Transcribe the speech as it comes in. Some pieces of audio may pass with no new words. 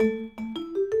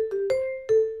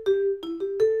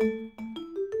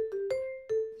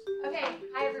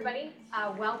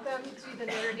to the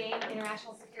Notre Dame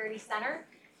International Security Center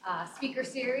speaker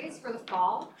series for the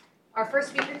fall. Our first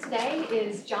speaker today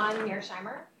is John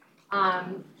Mearsheimer.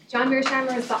 John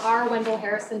Mearsheimer is the R. Wendell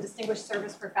Harrison Distinguished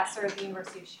Service Professor at the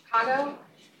University of Chicago.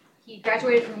 He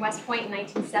graduated from West Point in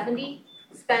 1970,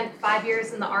 spent 5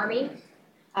 years in the Army,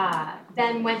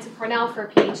 then went to Cornell for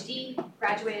a PhD,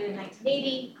 graduated in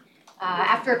 1980.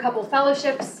 After a couple of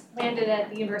fellowships, landed at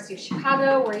the University of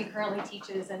Chicago, where he currently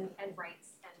teaches and writes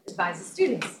and advises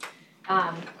students.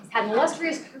 He's had an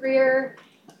illustrious career,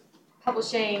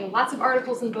 publishing lots of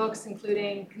articles and books,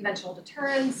 including Conventional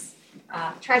Deterrence,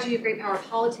 Tragedy of Great Power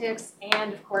Politics,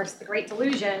 and, of course, The Great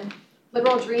Delusion,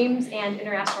 Liberal Dreams, and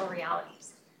International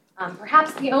Realities.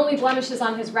 Perhaps the only blemishes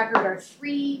on his record are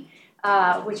three,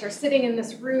 which are sitting in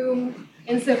this room,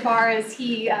 insofar as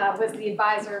he was the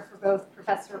advisor for both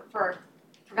Professor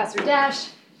Dash,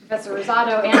 Professor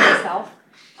Rosado, and myself.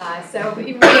 So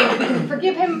we can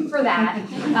forgive him for that,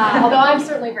 although I'm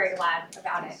certainly very glad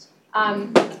about it.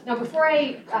 Now, before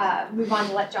I move on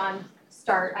to let John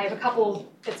start, I have a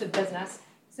couple bits of business.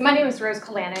 So my name is Rose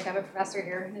Kalanick. I'm a professor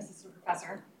here, an assistant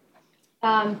professor.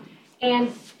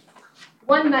 And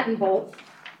one nut and bolt,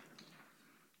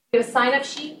 we have a sign-up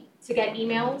sheet to get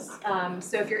emails.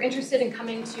 So if you're interested in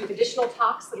coming to additional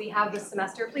talks that we have this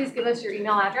semester, please give us your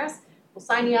email address. We'll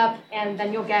sign you up, and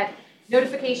then you'll get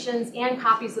notifications and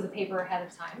copies of the paper ahead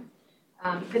of time.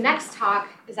 The next talk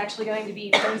is actually going to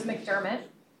be Rose McDermott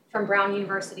from Brown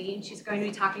University, and she's going to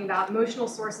be talking about emotional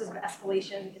sources of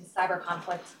escalation in cyber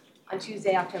conflict on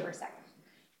Tuesday, October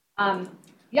 2nd.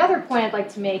 The other point I'd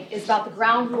like to make is about the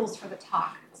ground rules for the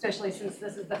talk, especially since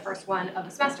this is the first one of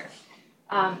the semester.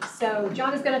 So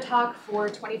John is going to talk for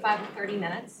 25 to 30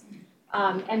 minutes,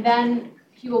 and then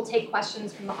he will take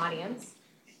questions from the audience.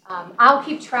 I'll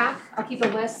keep track. I'll keep a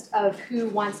list of who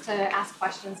wants to ask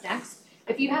questions next.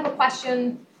 If you have a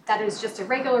question that is just a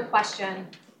regular question,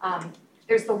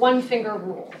 there's the one-finger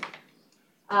rule.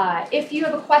 If you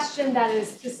have a question that is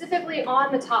specifically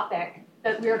on the topic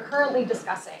that we are currently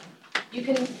discussing, you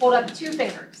can hold up 2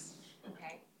 fingers.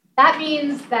 Okay? That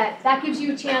means that gives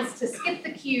you a chance to skip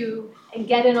the cue and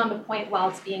get in on the point while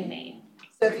it's being made.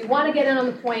 So if you want to get in on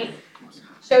the point,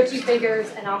 show 2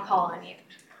 fingers, and I'll call on you.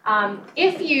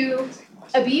 If you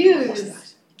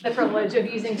abuse the privilege of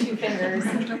using 2 fingers,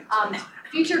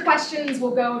 future questions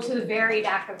will go to the very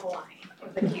back of the line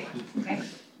of the queue. Okay?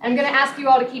 I'm going to ask you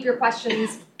all to keep your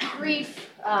questions brief,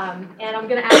 and I'm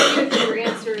going to ask you to keep your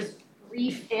answers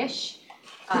brief-ish,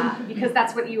 because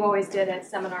that's what you always did at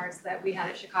seminars that we had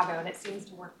at Chicago, and it seems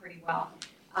to work pretty well.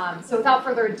 So without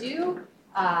further ado,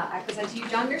 I present to you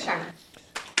John Mearsheimer.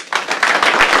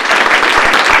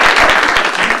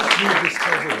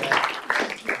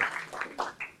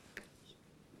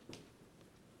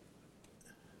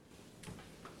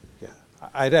 Yeah,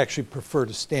 I'd actually prefer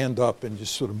to stand up and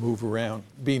just sort of move around.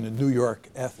 Being a New York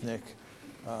ethnic,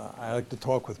 I like to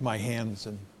talk with my hands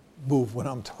and move when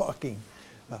I'm talking.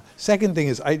 Second thing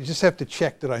is, I just have to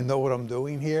check that I know what I'm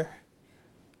doing here.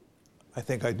 I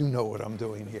think I do know what I'm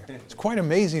doing here. It's quite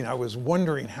amazing. I was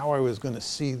wondering how I was going to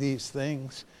see these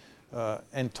things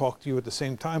and talk to you at the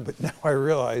same time, but now I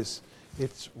realize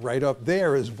it's right up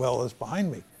there as well as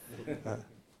behind me.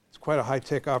 It's quite a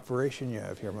high-tech operation you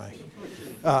have here, Mike.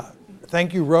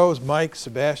 Thank you, Rose, Mike,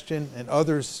 Sebastian, and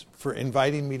others for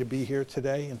inviting me to be here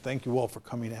today, and thank you all for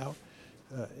coming out.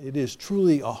 It is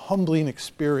truly a humbling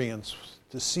experience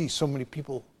to see so many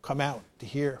people come out to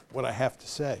hear what I have to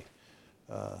say.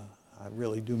 I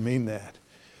really do mean that.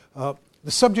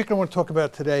 The subject I want to talk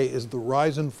about today is the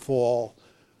rise and fall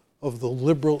of the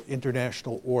liberal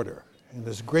international order. And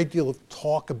there's a great deal of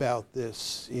talk about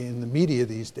this in the media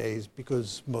these days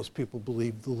because most people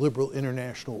believe the liberal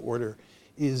international order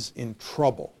is in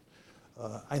trouble.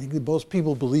 I think that most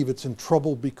people believe it's in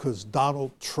trouble because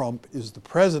Donald Trump is the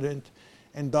president,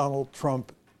 and Donald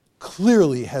Trump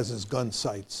clearly has his gun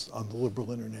sights on the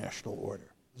liberal international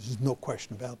order. There's no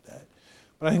question about that.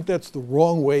 But I think that's the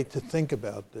wrong way to think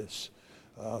about this.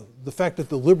 The fact that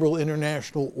the liberal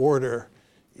international order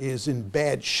is in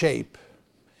bad shape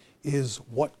is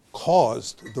what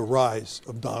caused the rise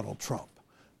of Donald Trump.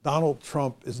 Donald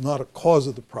Trump is not a cause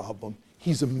of the problem.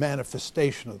 He's a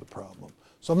manifestation of the problem.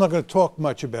 So I'm not going to talk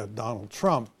much about Donald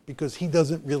Trump because he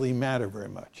doesn't really matter very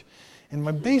much. And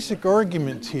my basic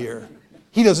argument here,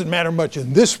 he doesn't matter much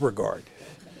in this regard.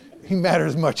 He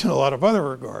matters much in a lot of other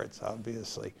regards,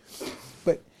 obviously.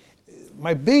 But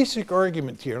my basic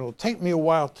argument here, and it'll take me a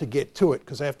while to get to it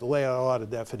because I have to lay out a lot of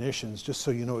definitions just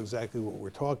so you know exactly what we're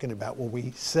talking about when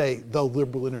we say the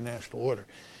liberal international order.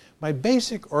 My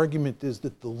basic argument is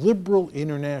that the liberal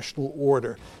international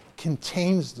order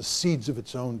contains the seeds of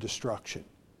its own destruction.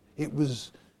 It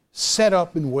was set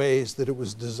up in ways that it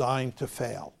was designed to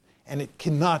fail, and it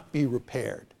cannot be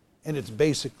repaired, and it's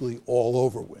basically all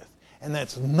over with. And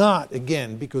that's not,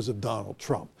 again, because of Donald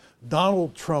Trump.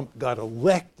 Donald Trump got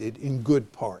elected in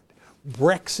good part.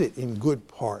 Brexit, in good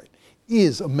part,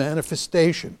 is a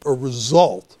manifestation, a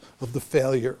result of the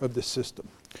failure of the system.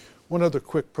 One other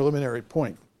quick preliminary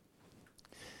point.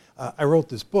 I wrote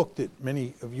this book that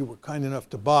many of you were kind enough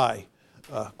to buy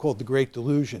called The Great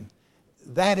Delusion.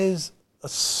 That is a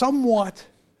somewhat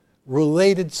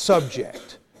related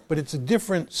subject, but it's a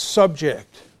different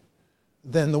subject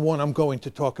than the one I'm going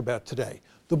to talk about today.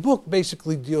 The book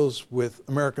basically deals with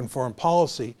American foreign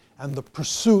policy and the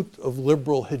pursuit of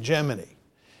liberal hegemony.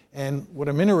 And what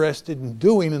I'm interested in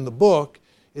doing in the book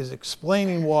is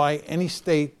explaining why any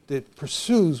state that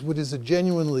pursues what is a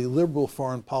genuinely liberal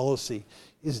foreign policy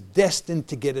is destined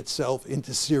to get itself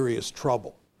into serious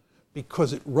trouble,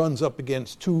 because it runs up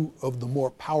against two of the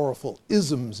more powerful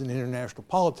isms in international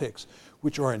politics,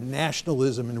 which are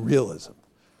nationalism and realism.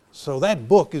 So that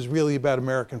book is really about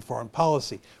American foreign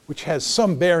policy, which has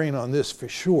some bearing on this for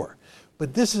sure.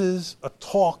 But this is a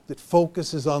talk that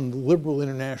focuses on the liberal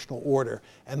international order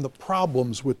and the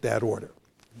problems with that order.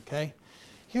 Okay?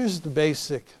 Here's the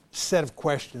basic set of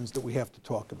questions that we have to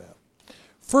talk about.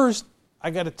 First, I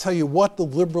got to tell you what the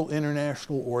liberal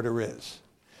international order is.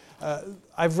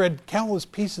 I've read countless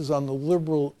pieces on the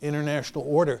liberal international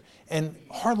order, and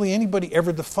hardly anybody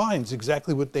ever defines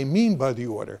exactly what they mean by the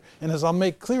order. And as I'll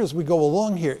make clear as we go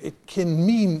along here, it can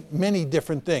mean many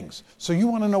different things. So you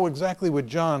want to know exactly what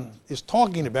John is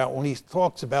talking about when he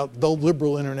talks about the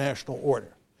liberal international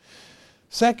order.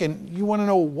 Second, you want to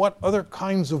know what other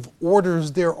kinds of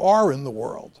orders there are in the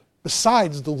world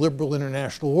besides the liberal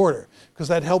international order, because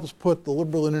that helps put the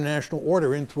liberal international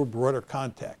order into a broader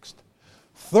context.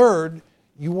 Third,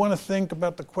 you want to think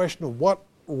about the question of what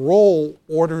role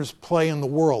orders play in the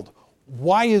world.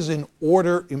 Why is an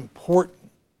order important?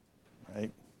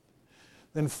 Right?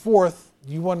 Then fourth,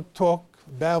 you want to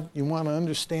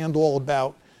understand all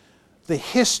about the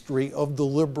history of the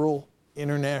liberal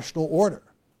international order.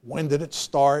 When did it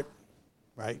start?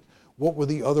 Right? What were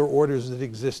the other orders that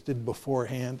existed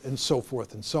beforehand, and so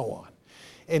forth and so on.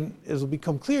 And as will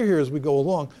become clear here as we go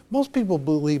along, most people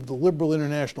believe the liberal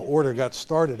international order got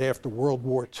started after World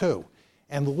War II.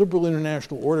 And the liberal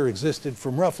international order existed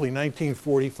from roughly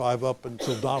 1945 up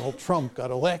until Donald Trump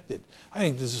got elected. I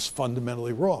think this is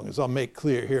fundamentally wrong. As I'll make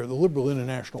clear here, the liberal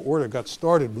international order got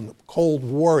started when the Cold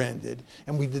War ended,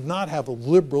 and we did not have a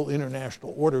liberal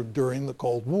international order during the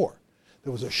Cold War.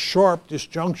 There was a sharp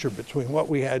disjuncture between what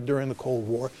we had during the Cold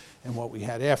War and what we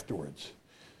had afterwards.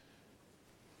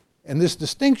 And this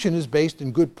distinction is based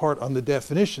in good part on the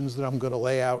definitions that I'm going to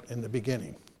lay out in the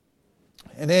beginning.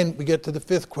 And then we get to the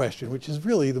fifth question, which is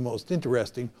really the most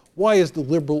interesting. Why is the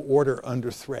liberal order under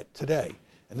threat today?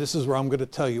 And this is where I'm going to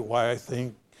tell you why I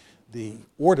think the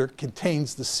order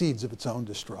contains the seeds of its own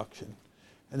destruction.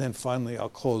 And then finally, I'll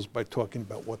close by talking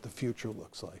about what the future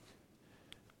looks like.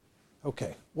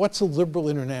 Okay, what's a liberal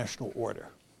international order?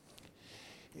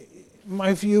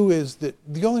 My view is that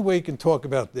the only way you can talk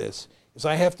about this is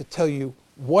I have to tell you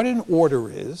what an order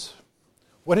is,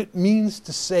 what it means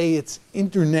to say it's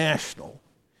international,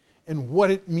 and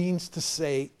what it means to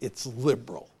say it's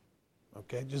liberal.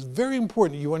 Okay, just very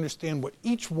important you understand what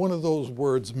each one of those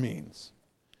words means.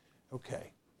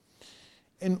 Okay,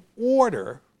 an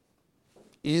order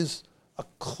is a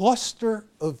cluster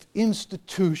of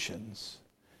institutions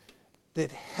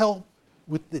that help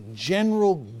with the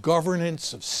general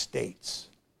governance of states.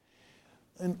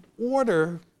 An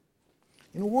order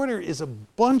is a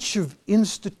bunch of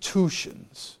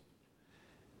institutions.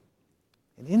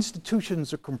 And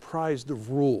institutions are comprised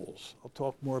of rules. I'll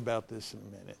talk more about this in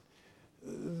a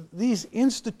minute. These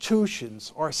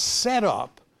institutions are set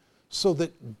up so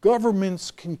that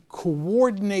governments can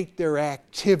coordinate their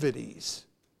activities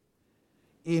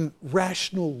in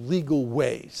rational legal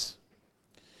ways.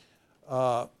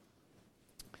 Now,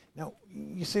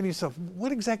 you say to yourself,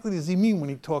 what exactly does he mean when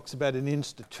he talks about an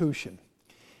institution?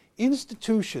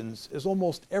 Institutions, as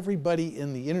almost everybody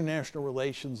in the international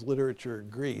relations literature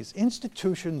agrees,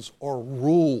 institutions are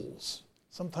rules.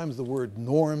 Sometimes the word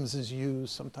norms is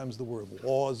used, sometimes the word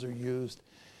laws are used.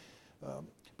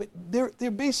 But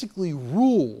they're basically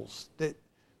rules that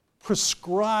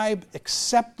prescribe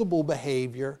acceptable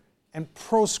behavior and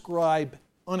proscribe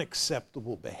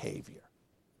unacceptable behavior.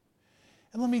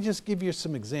 And let me just give you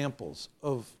some examples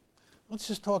of, let's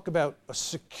just talk about a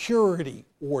security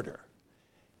order.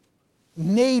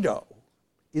 NATO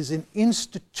is an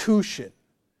institution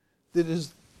that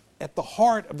is at the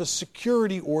heart of a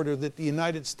security order that the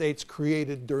United States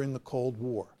created during the Cold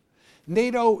War.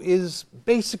 NATO is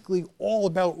basically all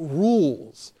about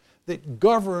rules that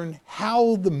govern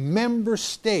how the member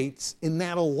states in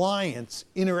that alliance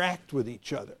interact with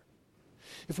each other.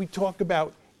 If we talk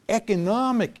about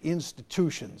economic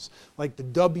institutions like the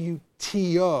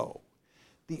WTO,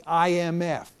 the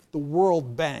IMF, the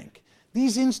World Bank,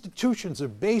 these institutions are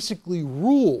basically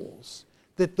rules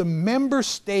that the member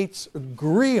states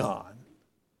agree on.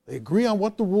 They agree on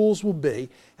what the rules will be,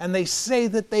 and they say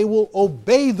that they will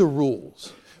obey the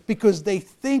rules because they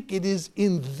think it is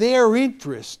in their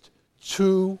interest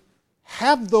to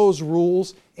have those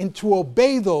rules and to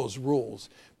obey those rules,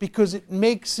 because it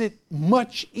makes it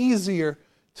much easier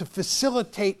to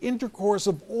facilitate intercourse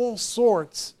of all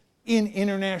sorts in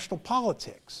international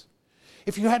politics.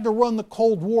 If you had to run the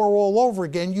Cold War all over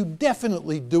again, you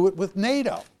definitely do it with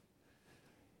NATO.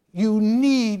 You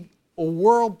need a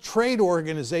World Trade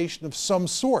Organization of some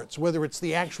sorts, whether it's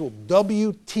the actual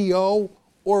WTO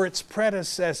or its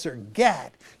predecessor,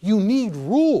 GATT. You need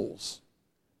rules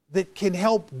that can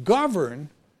help govern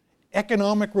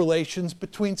economic relations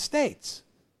between states.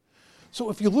 So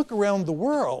if you look around the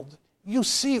world, you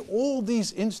see all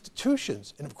these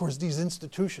institutions. And of course, these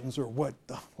institutions are what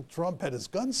Donald Trump had his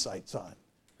gun sights on,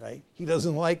 right? He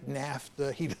doesn't like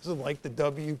NAFTA. He doesn't like the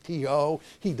WTO.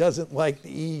 He doesn't like the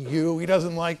EU. He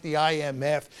doesn't like the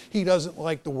IMF. He doesn't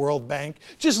like the World Bank.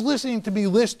 Just listening to me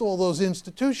list all those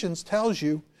institutions tells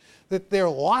you that there are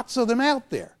lots of them out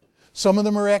there. Some of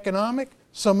them are economic,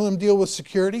 some of them deal with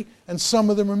security, and some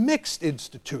of them are mixed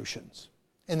institutions.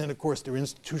 And then, of course, there are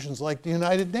institutions like the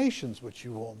United Nations, which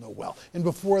you all know well. And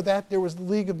before that, there was the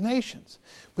League of Nations.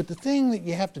 But the thing that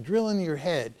you have to drill into your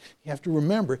head, you have to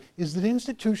remember, is that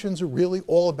institutions are really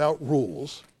all about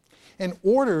rules, and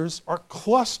orders are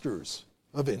clusters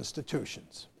of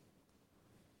institutions.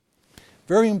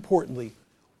 Very importantly,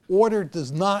 order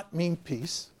does not mean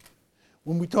peace.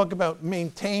 When we talk about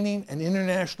maintaining an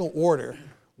international order,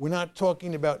 we're not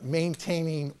talking about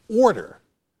maintaining order.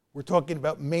 We're talking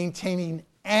about maintaining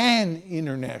an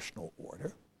international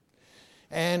order.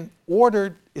 And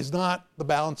order is not the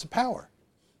balance of power.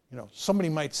 You know, somebody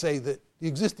might say that the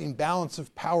existing balance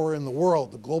of power in the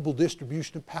world, the global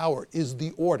distribution of power, is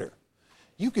the order.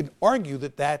 You could argue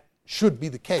that that should be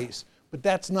the case, but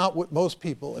that's not what most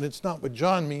people, and it's not what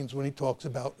John means when he talks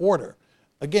about order.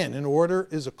 Again, an order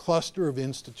is a cluster of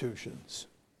institutions.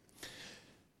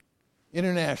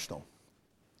 International.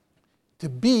 To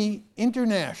be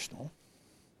international,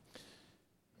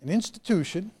 an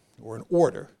institution or an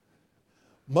order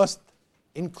must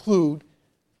include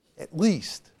at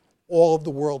least all of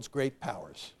the world's great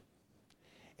powers.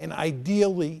 And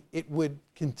ideally, it would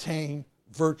contain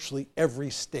virtually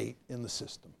every state in the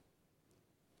system.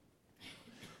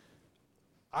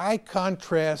 I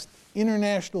contrast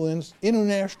international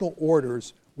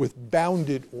orders with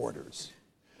bounded orders.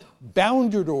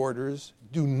 Bounded orders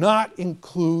do not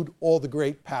include all the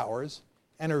great powers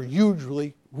and are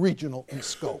usually regional in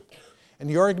scope. And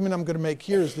the argument I'm going to make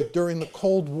here is that during the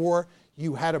Cold War,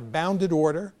 you had a bounded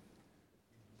order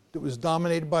that was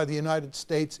dominated by the United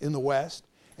States in the West,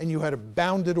 and you had a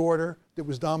bounded order that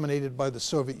was dominated by the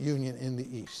Soviet Union in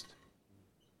the East.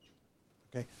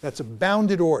 Okay? That's a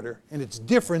bounded order, and it's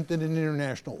different than an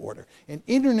international order. An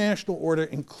international order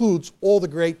includes all the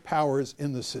great powers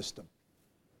in the system.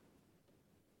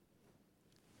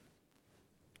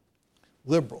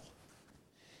 Liberal.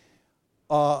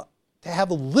 To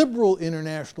have a liberal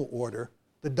international order,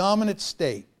 the dominant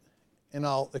state, and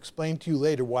I'll explain to you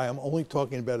later why I'm only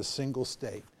talking about a single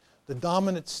state, the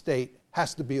dominant state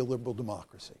has to be a liberal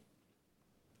democracy.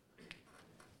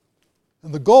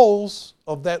 And the goals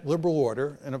of that liberal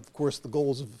order, and of course the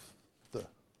goals of the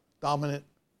dominant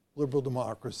liberal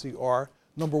democracy are,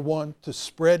 number one, to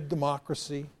spread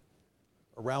democracy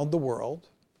around the world,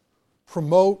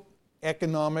 promote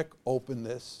economic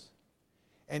openness,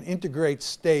 and integrate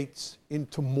states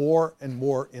into more and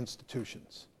more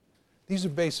institutions. These are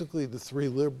basically the three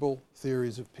liberal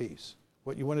theories of peace.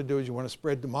 What you want to do is you want to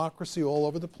spread democracy all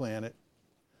over the planet,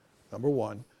 number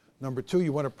one. Number two,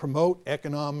 you want to promote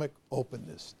economic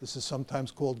openness. This is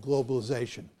sometimes called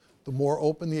globalization. The more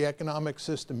open the economic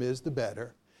system is, the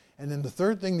better. And then the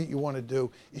third thing that you want to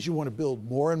do is you want to build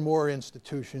more and more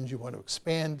institutions, you want to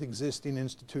expand existing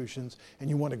institutions, and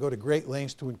you want to go to great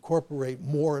lengths to incorporate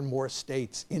more and more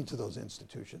states into those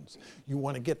institutions. You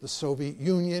want to get the Soviet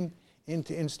Union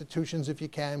into institutions if you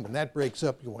can. When that breaks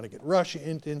up, you want to get Russia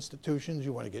into institutions,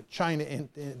 you want to get China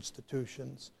into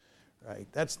institutions, right?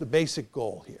 That's the basic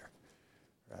goal here,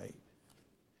 right?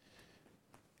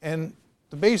 And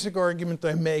the basic argument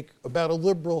I make about a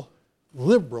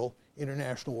liberal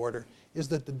international order is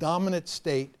that the dominant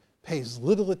state pays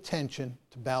little attention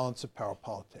to balance of power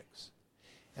politics.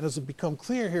 And as it becomes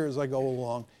clear here as I go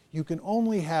along, you can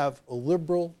only have a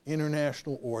liberal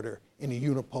international order in a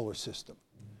unipolar system,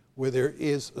 where there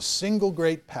is a single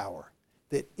great power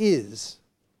that is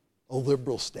a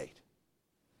liberal state.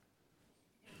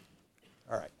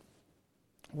 All right.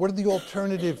 What are the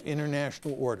alternative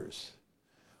international orders?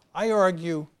 I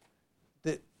argue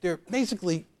that there are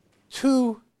basically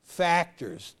two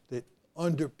factors that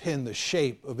underpin the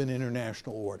shape of an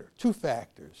international order. Two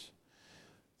factors.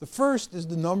 The first is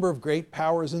the number of great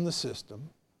powers in the system,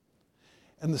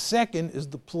 and the second is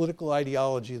the political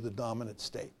ideology of the dominant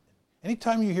state.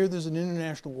 Anytime you hear there's an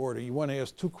international order, you want to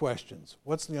ask two questions.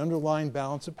 What's the underlying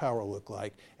balance of power look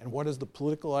like, and what is the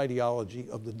political ideology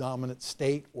of the dominant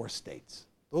state or states?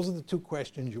 Those are the two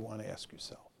questions you want to ask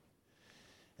yourself.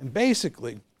 And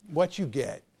basically, what you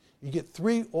get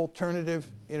three alternative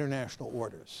international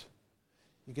orders.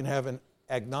 You can have an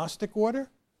agnostic order,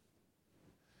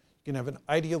 you can have an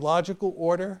ideological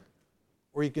order,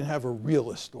 or you can have a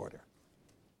realist order.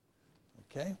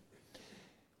 Okay?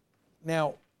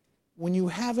 Now, when you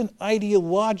have an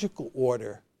ideological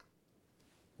order,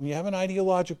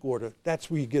 that's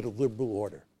where you get a liberal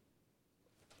order.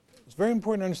 It's very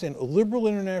important to understand a liberal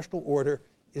international order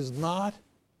is not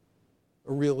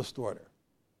a realist order.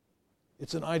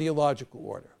 It's an ideological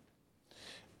order.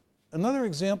 Another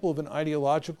example of an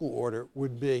ideological order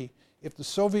would be if the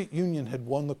Soviet Union had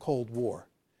won the Cold War,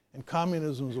 and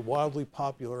communism was a wildly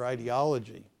popular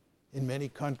ideology in many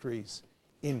countries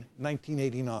in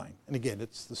 1989. And again,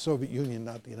 it's the Soviet Union,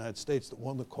 not the United States, that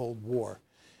won the Cold War.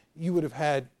 You would have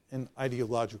had an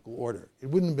ideological order. It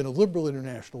wouldn't have been a liberal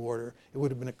international order. It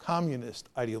would have been a communist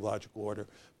ideological order,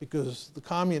 because the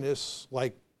communists,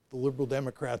 like the liberal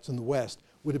Democrats in the West,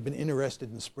 would have been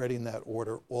interested in spreading that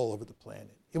order all over the planet.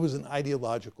 It was an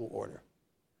ideological order.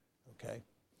 Okay?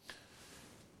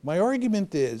 My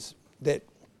argument is that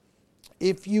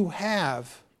if you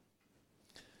have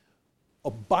a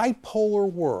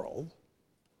bipolar world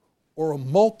or a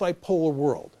multipolar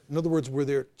world, in other words, where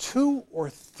there are two or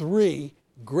three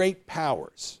great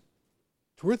powers,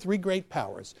 those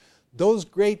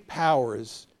great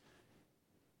powers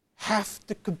have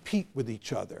to compete with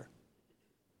each other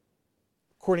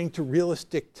according to realist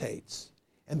dictates,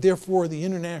 and therefore the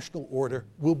international order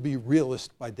will be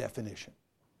realist by definition.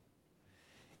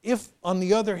 If, on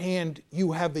the other hand,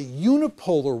 you have a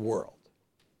unipolar world,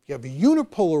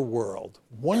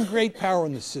 one great power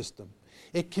in the system,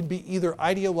 it can be either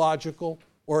ideological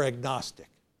or agnostic.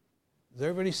 Does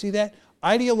everybody see that?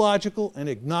 Ideological and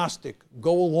agnostic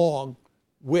go along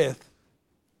with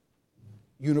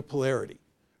unipolarity.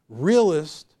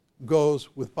 Realist goes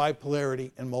with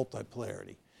bipolarity and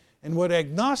multipolarity. And what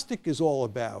agnostic is all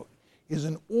about is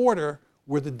an order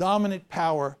where the dominant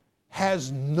power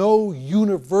has no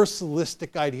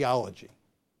universalistic ideology.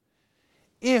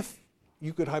 If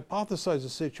you could hypothesize a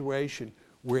situation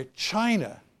where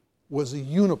China was a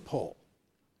unipole,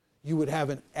 you would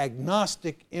have an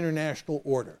agnostic international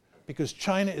order, because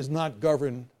China is not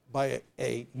governed by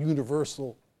a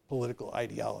universal political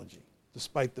ideology,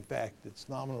 despite the fact it's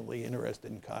nominally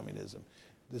interested in communism.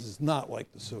 This is not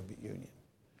like the Soviet Union.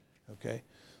 Okay?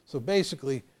 So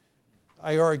basically,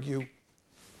 I argue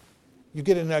you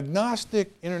get an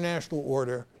agnostic international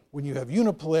order when you have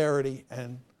unipolarity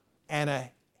and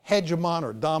a hegemon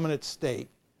or dominant state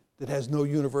that has no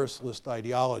universalist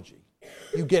ideology.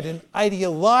 You get an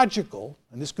ideological,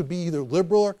 and this could be either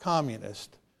liberal or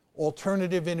communist,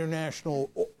 alternative international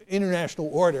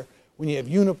order when you have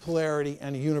unipolarity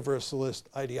and a universalist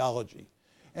ideology.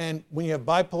 And when you have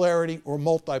bipolarity or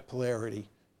multipolarity,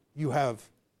 you have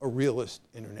a realist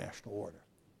international order.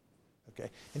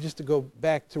 Okay? And just to go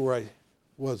back to where I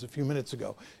was a few minutes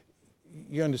ago,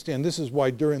 you understand this is why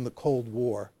during the Cold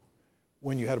War,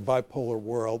 when you had a bipolar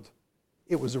world,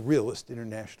 it was a realist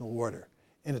international order.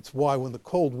 And it's why when the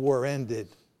Cold War ended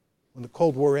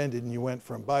and you went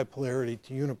from bipolarity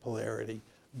to unipolarity,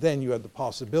 then you had the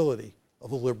possibility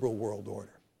of a liberal world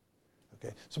order.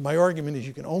 Okay? So my argument is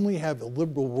you can only have a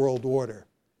liberal world order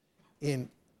in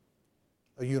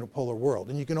a unipolar world.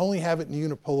 And you can only have it in a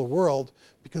unipolar world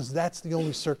because that's the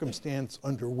only circumstance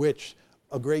under which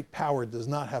a great power does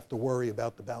not have to worry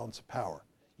about the balance of power.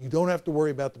 You don't have to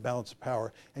worry about the balance of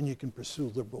power, and you can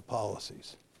pursue liberal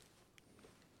policies.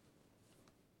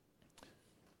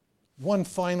 One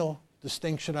final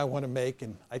distinction I want to make,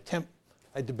 and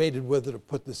I debated whether to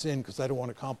put this in because I don't want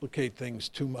to complicate things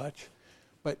too much,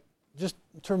 but just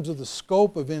in terms of the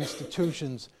scope of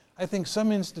institutions, I think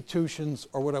some institutions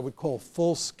are what I would call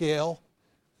full scale.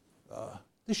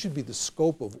 This should be the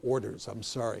scope of orders, I'm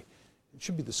sorry. It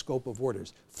should be the scope of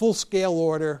orders. Full scale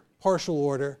order, partial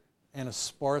order, and a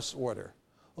sparse order.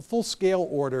 A full-scale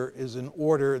order is an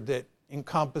order that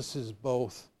encompasses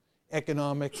both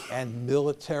economic and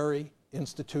military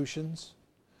institutions.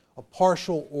 A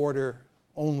partial order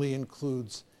only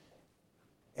includes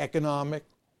economic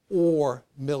or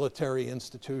military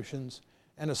institutions,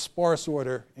 and a sparse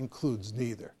order includes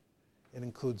neither. It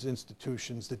includes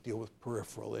institutions that deal with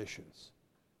peripheral issues,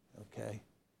 okay?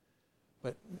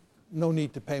 But no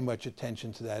need to pay much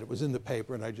attention to that. It was in the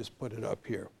paper and I just put it up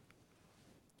here.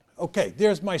 Okay,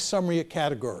 there's my summary of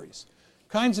categories.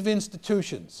 Kinds of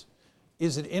institutions.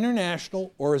 Is it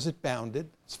international or is it bounded?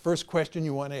 It's the first question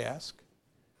you want to ask.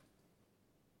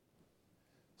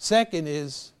 Second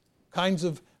is kinds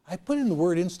of, I put in the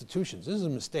word institutions. This is a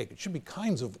mistake. It should be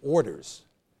kinds of orders,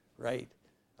 right?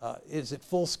 Is it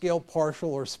full-scale,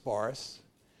 partial, or sparse?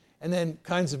 And then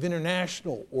kinds of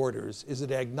international orders. Is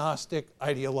it agnostic,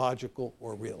 ideological,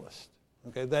 or realist?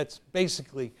 Okay, that's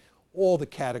basically all the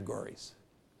categories.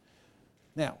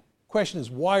 Now, question is,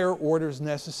 why are orders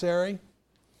necessary?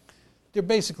 There are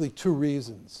basically two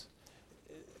reasons.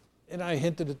 And I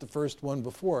hinted at the first one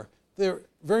before. They're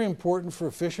very important for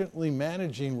efficiently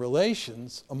managing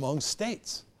relations among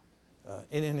states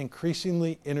in an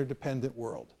increasingly interdependent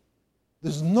world.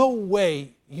 There's no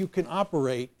way you can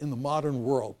operate in the modern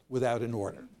world without an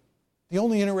order. The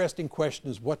only interesting question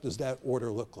is, what does that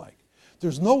order look like?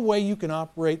 There's no way you can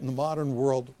operate in the modern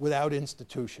world without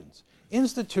institutions.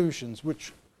 Institutions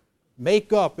which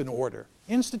make up an order,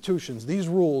 institutions, these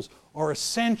rules, are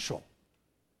essential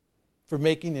for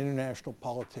making international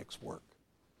politics work.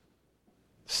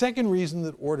 The second reason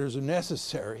that orders are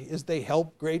necessary is they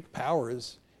help great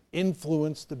powers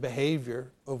influence the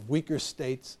behavior of weaker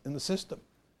states in the system.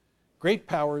 Great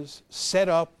powers set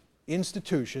up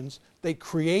institutions, they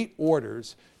create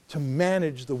orders to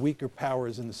manage the weaker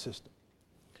powers in the system.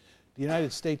 The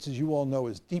United States, as you all know,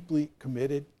 is deeply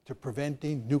committed to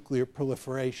preventing nuclear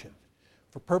proliferation.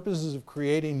 For purposes of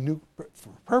preventing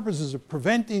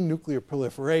nuclear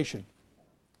proliferation,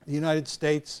 the United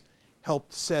States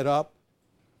helped set up,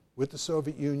 with the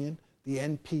Soviet Union, the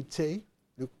NPT,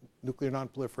 Nuclear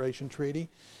Non-Proliferation Treaty.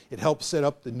 It helped set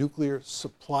up the Nuclear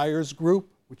Suppliers Group,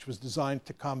 which was designed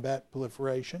to combat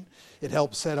proliferation. It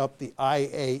helped set up the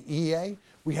IAEA.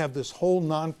 We have this whole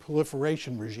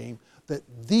non-proliferation regime that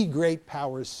the great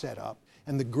powers set up,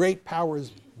 and the great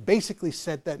powers basically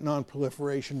set that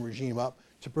non-proliferation regime up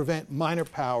to prevent minor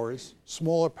powers,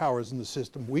 smaller powers in the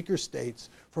system, weaker states,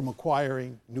 from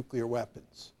acquiring nuclear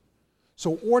weapons.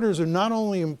 So orders are not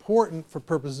only important for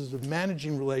purposes of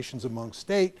managing relations among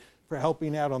states, for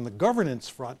helping out on the governance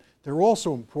front, they're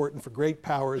also important for great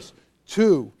powers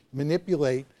to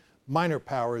manipulate minor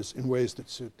powers in ways that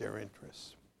suit their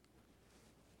interests.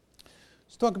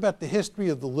 Let's talk about the history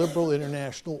of the liberal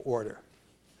international order.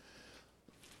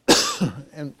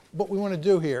 And what we want to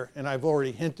do here, and I've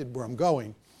already hinted where I'm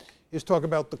going, is talk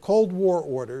about the Cold War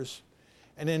orders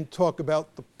and then talk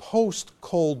about the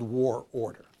post-Cold War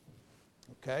order.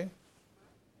 Okay?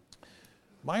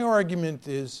 My argument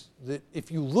is that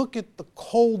if you look at the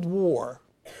Cold War,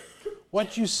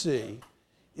 what you see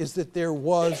is that there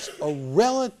was a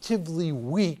relatively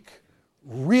weak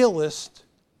realist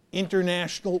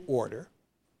international order,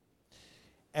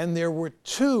 and there were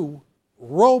two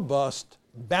robust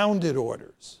bounded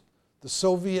orders, the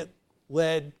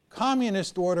Soviet-led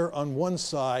communist order on one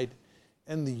side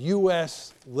and the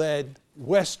US-led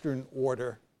Western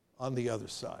order on the other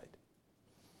side.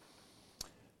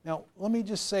 Now, let me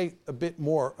just say a bit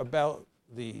more about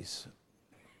these.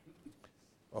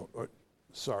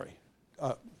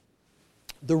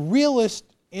 The realist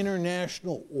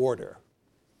international order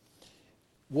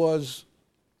was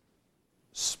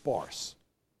sparse.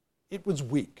 It was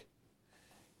weak.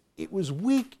 It was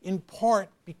weak in part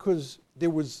because there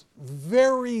was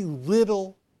very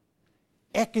little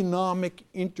economic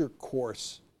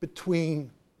intercourse between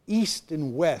East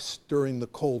and West during the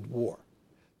Cold War.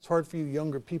 It's hard for you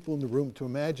younger people in the room to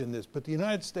imagine this, but the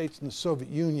United States and the Soviet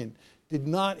Union did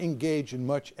not engage in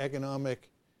much economic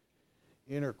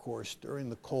intercourse during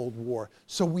the Cold War.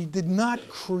 So we did not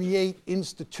create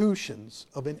institutions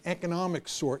of an economic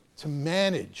sort to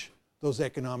manage those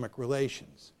economic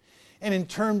relations. And in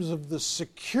terms of the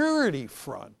security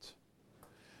front,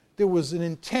 there was an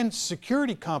intense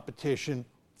security competition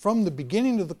from the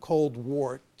beginning of the Cold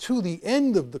War to the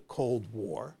end of the Cold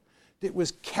War that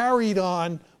was carried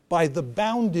on by the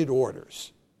bounded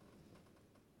orders,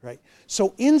 right?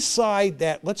 So inside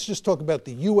that, let's just talk about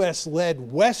the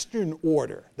US-led Western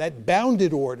order, that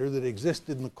bounded order that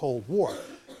existed in the Cold War.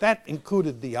 That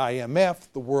included the IMF,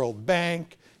 the World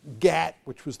Bank, GATT,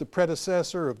 which was the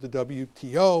predecessor of the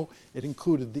WTO. It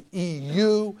included the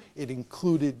EU. It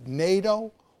included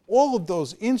NATO. All of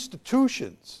those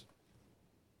institutions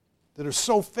that are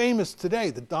so famous today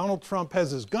that Donald Trump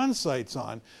has his gun sights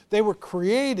on, they were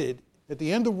created at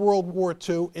the end of World War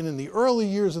II and in the early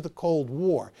years of the Cold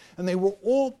War. And they were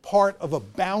all part of a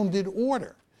bounded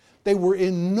order. They were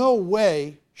in no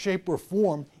way, shape, or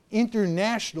form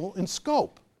international in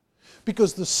scope,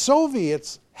 because the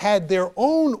Soviets had their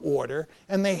own order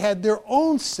and they had their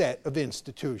own set of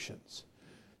institutions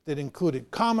that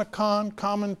included Comecon,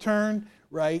 Comintern,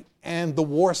 right, and the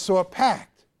Warsaw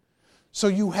Pact. So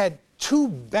you had two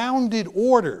bounded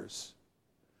orders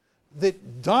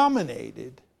that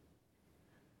dominated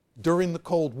during the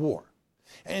Cold War.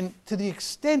 And to the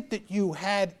extent that you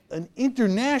had an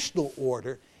international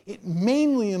order, it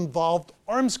mainly involved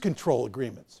arms control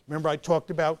agreements. Remember, I talked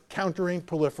about countering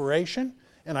proliferation,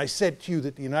 and I said to you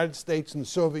that the United States and the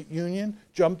Soviet Union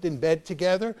jumped in bed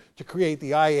together to create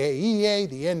the IAEA,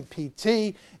 the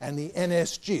NPT, and the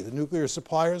NSG, the Nuclear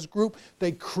Suppliers Group.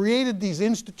 They created these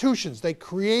institutions. They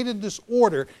created this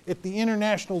order at the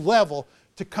international level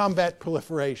to combat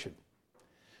proliferation.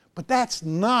 But that's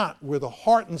not where the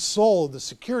heart and soul of the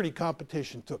security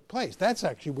competition took place. That's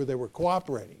actually where they were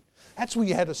cooperating. That's where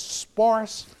you had a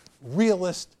sparse,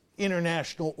 realist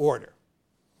international order.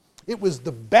 It was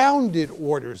the bounded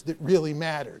orders that really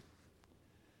mattered.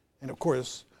 And of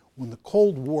course, when the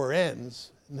Cold War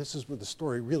ends, and this is where the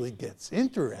story really gets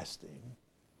interesting,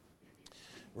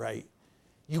 right,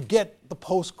 you get the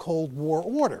post-Cold War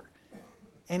order.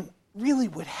 And really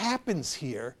what happens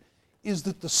here is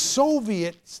that the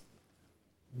Soviets'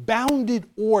 bounded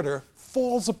order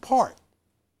falls apart.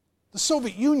 The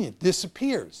Soviet Union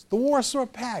disappears. The Warsaw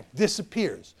Pact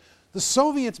disappears. The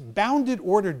Soviets' bounded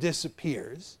order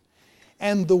disappears,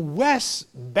 and the West's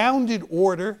bounded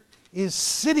order is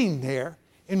sitting there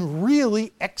in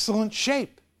really excellent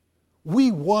shape.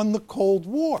 We won the Cold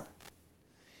War.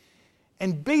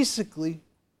 And basically,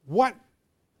 what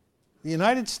the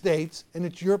United States and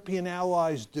its European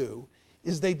allies do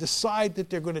is they decide that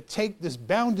they're going to take this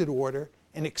bounded order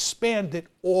and expand it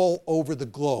all over the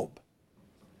globe.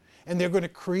 And they're going to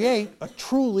create a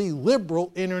truly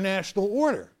liberal international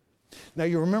order. Now,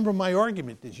 you remember my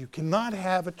argument is you cannot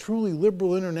have a truly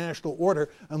liberal international order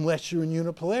unless you're in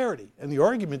unipolarity. And the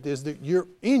argument is that you're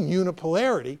in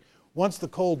unipolarity once the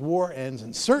Cold War ends,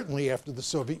 and certainly after the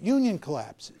Soviet Union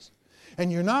collapses.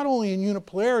 And you're not only in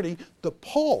unipolarity, the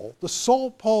pole, the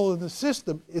sole pole in the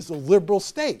system is a liberal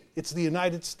state. It's the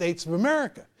United States of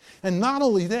America. And not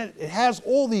only that, it has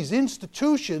all these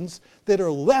institutions that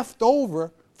are left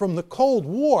over from the Cold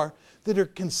War that are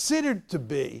considered to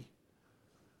be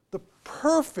the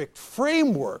perfect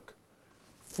framework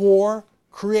for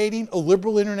creating a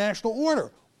liberal international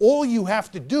order. All you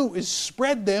have to do is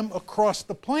spread them across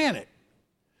the planet.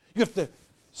 You have to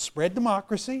spread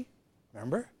democracy,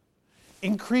 remember?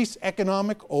 Increase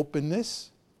economic openness,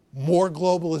 more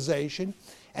globalization,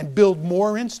 and build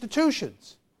more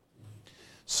institutions.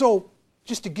 So,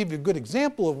 just to give you a good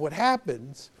example of what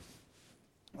happens,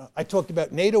 I talked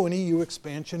about NATO and EU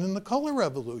expansion and the color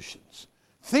revolutions.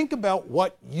 Think about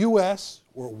what US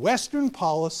or Western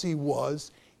policy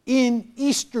was in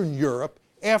Eastern Europe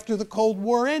after the Cold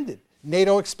War ended.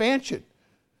 NATO expansion.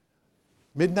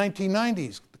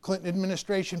 Mid-1990s, the Clinton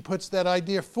administration puts that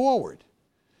idea forward.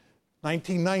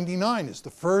 1999 is the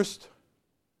first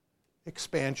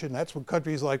expansion. That's when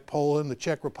countries like Poland, the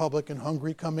Czech Republic, and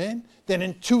Hungary come in. Then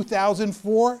in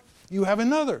 2004, you have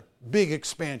another big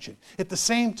expansion. At the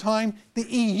same time, the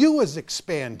EU is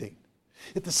expanding.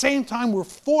 At the same time, we're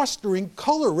fostering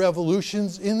color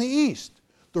revolutions in the East.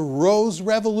 The Rose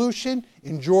Revolution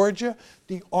in Georgia,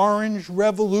 the Orange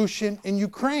Revolution in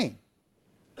Ukraine.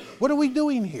 What are we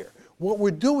doing here? What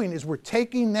we're doing is we're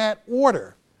taking that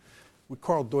order, what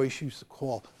Karl Deutsch used to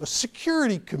call a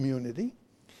security community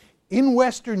in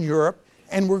Western Europe,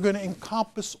 and we're going to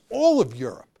encompass all of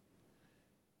Europe.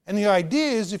 And the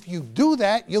idea is if you do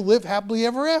that, you live happily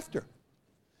ever after.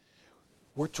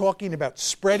 We're talking about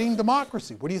spreading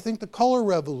democracy. What do you think the color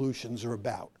revolutions are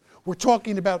about? We're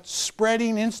talking about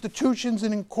spreading institutions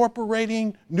and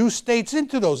incorporating new states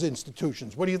into those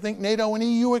institutions. What do you think NATO and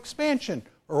EU expansion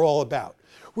are all about?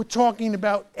 We're talking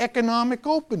about economic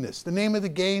openness. The name of the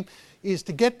game is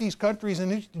to get these countries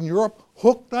in Eastern Europe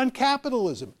hooked on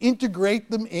capitalism, integrate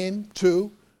them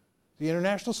into the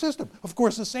international system. Of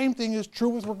course, the same thing is true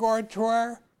with regard to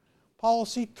our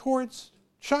policy towards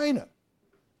China.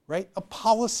 right? A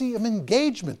policy of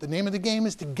engagement. The name of the game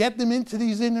is to get them into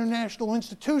these international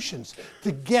institutions,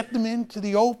 to get them into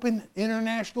the open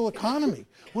international economy.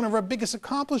 One of our biggest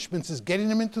accomplishments is getting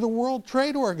them into the World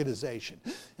Trade Organization.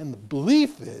 And the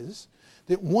belief is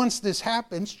that once this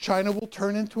happens, China will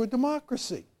turn into a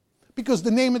democracy. Because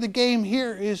the name of the game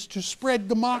here is to spread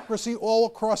democracy all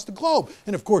across the globe.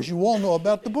 And of course, you all know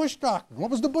about the Bush Doctrine.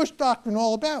 What was the Bush Doctrine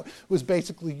all about? It was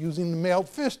basically using the mailed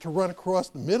fist to run across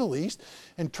the Middle East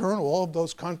and turn all of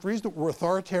those countries that were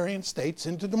authoritarian states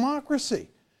into democracy.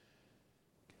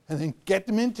 And then get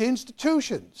them into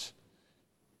institutions.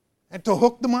 And to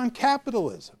hook them on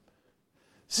capitalism.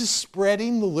 This is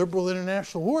spreading the liberal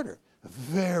international order. A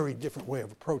very different way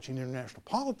of approaching international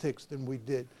politics than we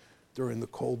did during the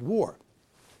Cold War.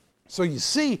 So you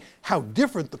see how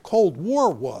different the Cold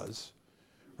War was,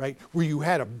 right? Where you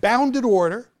had a bounded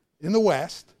order in the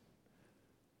West,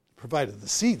 provided the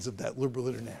seeds of that liberal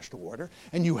international order,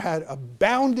 and you had a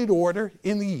bounded order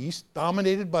in the East,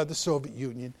 dominated by the Soviet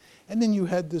Union, and then you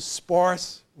had this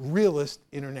sparse, realist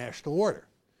international order.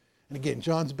 And again,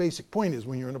 John's basic point is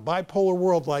when you're in a bipolar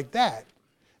world like that,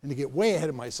 and to get way ahead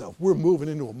of myself, we're moving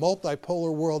into a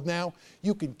multipolar world now.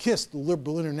 You can kiss the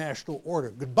liberal international order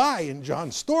goodbye in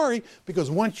John's story, because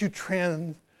once you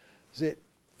transit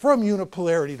from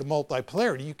unipolarity to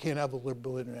multipolarity, you can't have a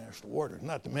liberal international order.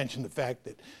 Not to mention the fact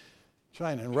that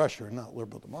China and Russia are not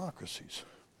liberal democracies.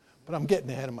 But I'm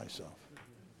getting ahead of myself.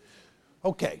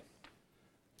 Okay.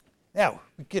 Now,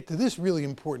 we get to this really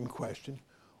important question.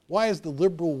 Why is the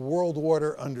liberal world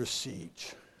order under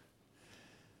siege?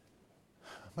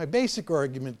 My basic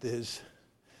argument is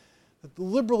that the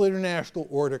liberal international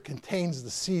order contains the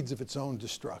seeds of its own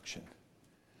destruction.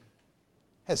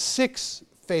 Has 6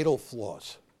 fatal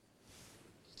flaws.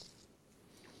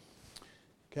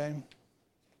 Okay?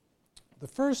 The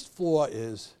first flaw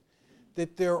is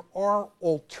that there are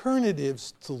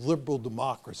alternatives to liberal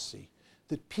democracy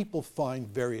that people find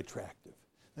very attractive.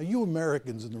 Now, you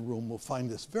Americans in the room will find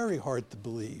this very hard to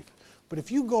believe, but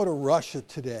if you go to Russia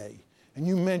today and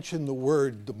you mention the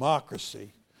word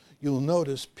democracy, you'll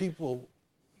notice people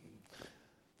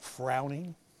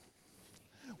frowning,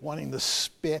 wanting to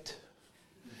spit,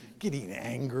 getting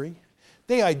angry.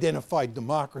 They identified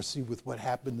democracy with what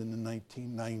happened in the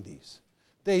 1990s.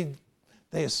 They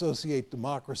associate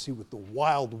democracy with the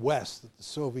Wild West that the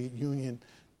Soviet Union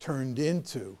turned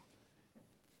into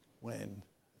when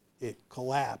it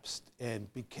collapsed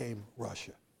and became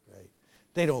Russia, right?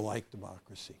 They don't like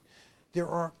democracy. There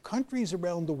are countries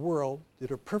around the world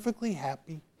that are perfectly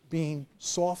happy being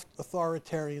soft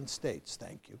authoritarian states,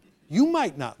 thank you. You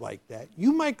might not like that.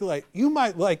 You might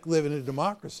like living in a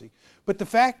democracy. But the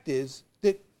fact is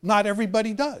that not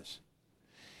everybody does.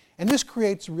 And this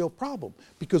creates a real problem,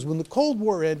 because when the Cold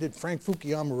War ended, Frank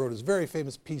Fukuyama wrote his very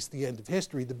famous piece, The End of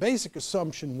History. The basic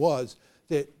assumption was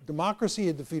that democracy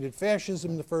had defeated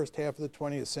fascism in the first half of the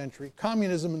 20th century,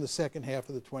 communism in the second half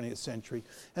of the 20th century,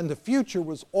 and the future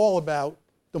was all about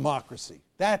democracy.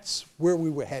 That's where we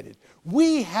were headed.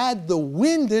 We had the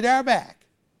wind at our back.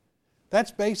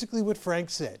 That's basically what Frank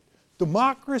said.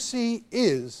 Democracy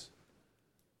is,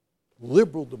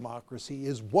 liberal democracy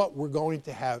is what we're going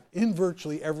to have in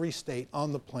virtually every state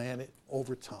on the planet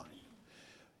over time.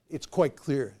 It's quite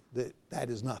clear that that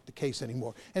is not the case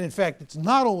anymore. And in fact, it's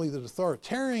not only that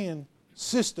authoritarian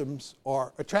systems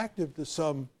are attractive to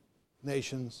some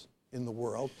nations in the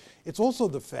world, it's also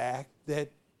the fact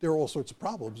that there are all sorts of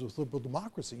problems with liberal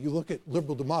democracy. You look at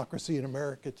liberal democracy in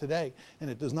America today, and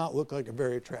it does not look like a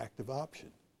very attractive option.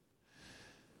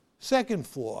 Second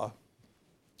flaw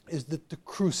is that the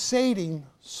crusading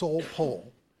sole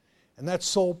pole, and that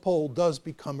sole pole does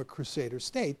become a crusader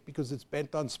state because it's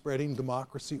bent on spreading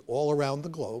democracy all around the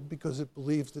globe, because it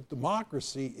believes that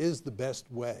democracy is the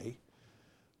best way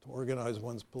to organize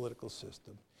one's political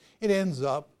system. It ends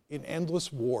up in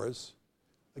endless wars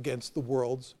against the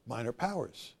world's minor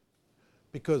powers,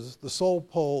 because the sole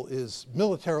pole is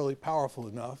militarily powerful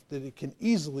enough that it can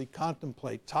easily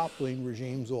contemplate toppling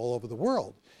regimes all over the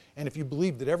world. And if you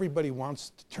believe that everybody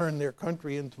wants to turn their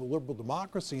country into a liberal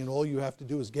democracy and all you have to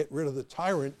do is get rid of the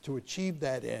tyrant to achieve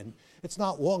that end, it's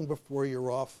not long before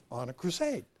you're off on a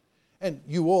crusade. And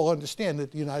you all understand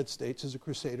that the United States is a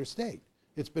crusader state.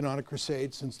 It's been on a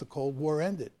crusade since the Cold War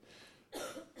ended.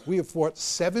 We have fought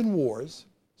 7 wars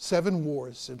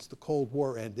since the Cold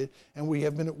War ended, and we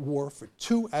have been at war for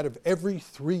 2 out of every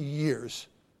 3 years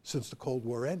since the Cold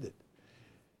War ended.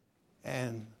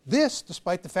 And this,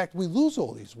 despite the fact we lose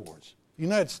all these wars. The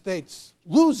United States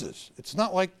loses. It's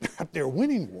not like they're out there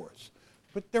winning wars,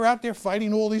 but they're out there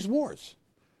fighting all these wars,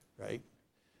 right?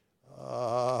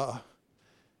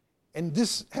 And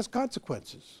this has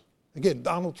consequences. Again,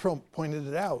 Donald Trump pointed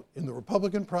it out in the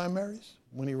Republican primaries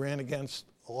when he ran against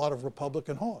a lot of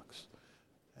Republican hawks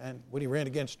and when he ran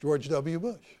against George W.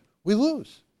 Bush. We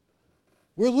lose.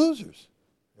 We're losers,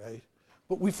 right?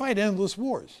 But we fight endless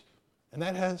wars, and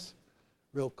that has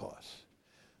real costs.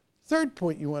 Third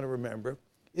point you want to remember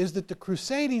is that the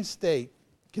crusading state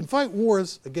can fight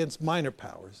wars against minor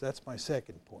powers. That's my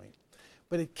second point.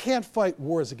 But it can't fight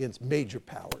wars against major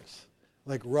powers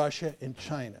like Russia and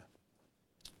China.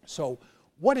 So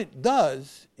what it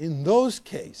does in those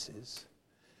cases,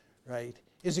 right,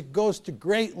 is it goes to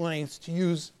great lengths to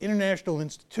use international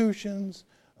institutions,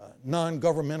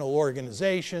 non-governmental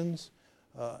organizations,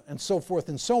 and so forth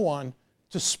and so on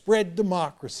to spread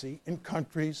democracy in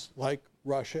countries like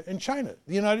Russia and China.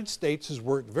 The United States has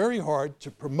worked very hard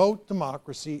to promote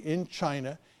democracy in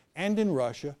China and in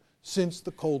Russia since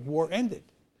the Cold War ended.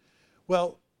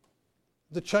 Well,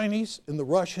 the Chinese and the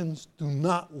Russians do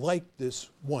not like this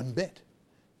one bit.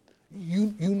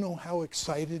 You know how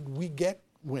excited we get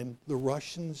when the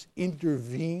Russians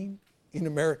intervene in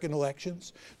American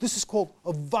elections? This is called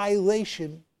a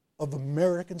violation of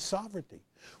American sovereignty.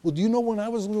 Well, do you know when I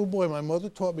was a little boy, my mother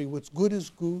taught me what's good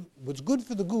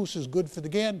for the goose is good for the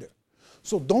gander.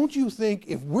 So don't you think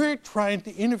if we're trying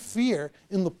to interfere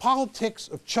in the politics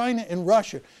of China and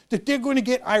Russia that they're going to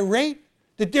get irate,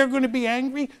 that they're going to be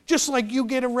angry, just like you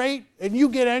get irate and you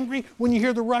get angry when you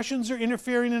hear the Russians are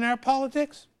interfering in our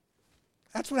politics?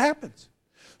 That's what happens.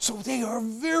 So they are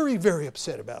very, very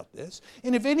upset about this.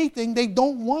 And if anything, they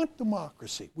don't want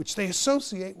democracy, which they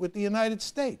associate with the United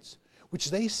States,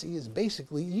 which they see as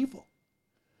basically evil.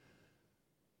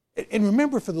 And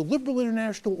remember, for the liberal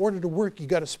international order to work, you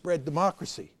got to spread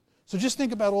democracy. So just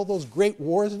think about all those great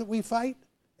wars that we fight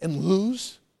and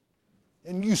lose.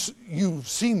 And you've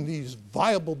seen these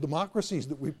viable democracies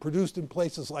that we produced in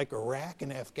places like Iraq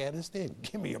and Afghanistan.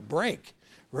 Give me a break,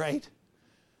 right?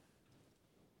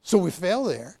 So we failed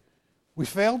there. We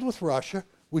failed with Russia.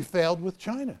 We failed with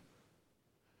China.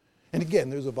 And again,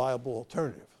 there's a viable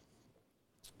alternative.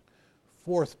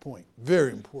 Fourth point,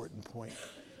 very important point.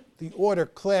 The order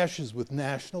clashes with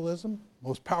nationalism,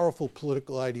 most powerful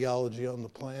political ideology on the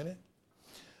planet,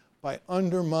 by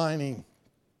undermining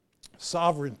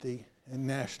sovereignty and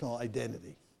national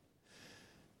identity.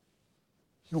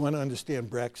 You want to understand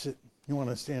Brexit, you want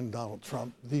to understand Donald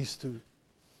Trump, these two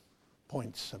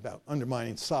points about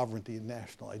undermining sovereignty and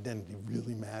national identity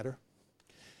really matter.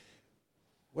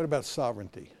 What about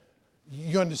sovereignty?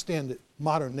 You understand that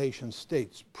modern nation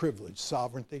states privilege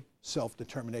sovereignty,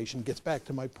 self-determination. Gets back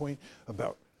to my point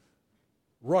about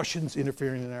Russians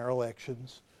interfering in our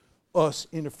elections, us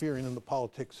interfering in the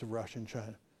politics of Russia and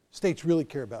China. States really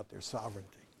care about their sovereignty.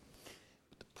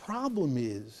 But the problem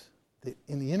is that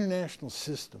in the international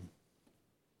system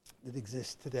that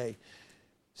exists today,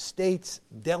 states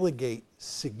delegate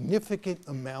significant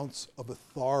amounts of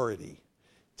authority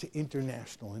to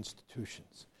international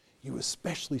institutions. You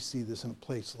especially see this in a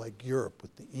place like Europe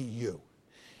with the EU.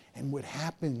 And what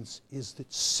happens is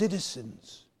that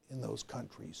citizens in those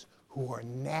countries who are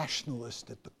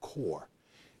nationalist at the core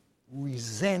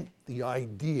resent the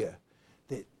idea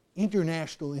that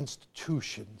international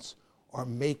institutions are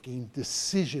making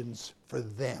decisions for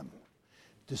them.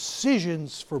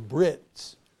 Decisions for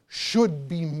Brits should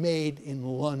be made in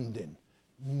London,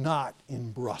 not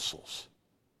in Brussels.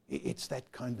 It's that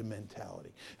kind of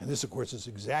mentality. And this, of course, is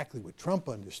exactly what Trump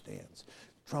understands.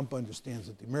 Trump understands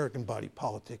that the American body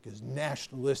politic is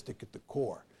nationalistic at the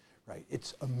core, right?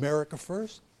 It's America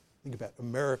first. Think about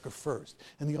America first.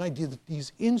 And the idea that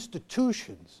these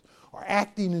institutions are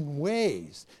acting in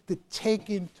ways that take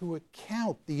into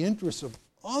account the interests of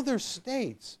other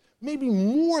states, maybe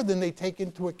more than they take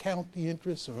into account the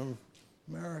interests of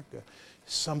America,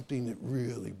 is something that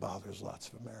really bothers lots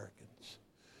of Americans.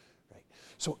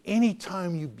 So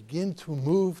anytime you begin to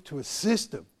move to a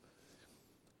system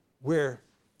where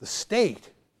the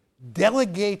state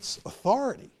delegates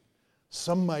authority,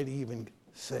 some might even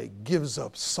say gives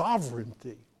up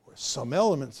sovereignty or some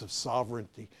elements of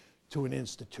sovereignty to an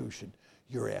institution,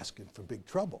 you're asking for big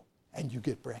trouble, and you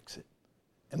get Brexit.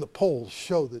 And the polls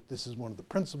show that this is one of the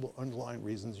principal underlying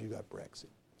reasons you got Brexit.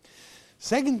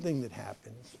 Second thing that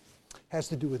happens has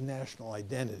to do with national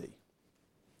identity.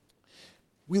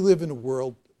 We live in a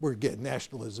world where, again,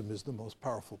 nationalism is the most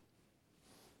powerful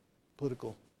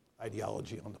political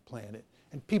ideology on the planet,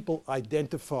 and people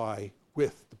identify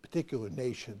with the particular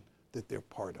nation that they're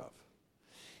part of.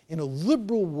 In a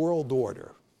liberal world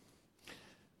order,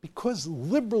 because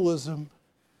liberalism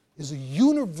is a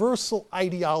universal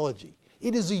ideology,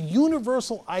 it is a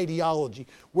universal ideology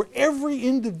where every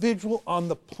individual on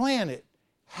the planet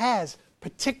has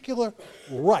particular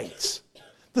rights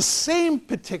The same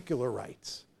particular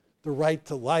rights, the right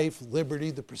to life,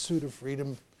 liberty, the pursuit of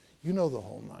freedom, you know the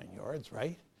whole 9 yards,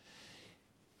 right?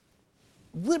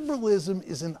 Liberalism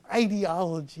is an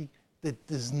ideology that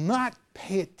does not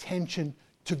pay attention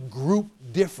to group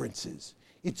differences.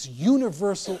 It's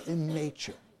universal in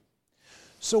nature.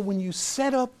 So when you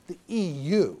set up the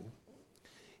EU,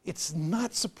 it's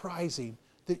not surprising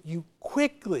that you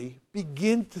quickly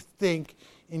begin to think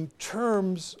in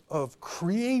terms of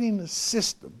creating a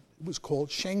system, it was called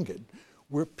Schengen,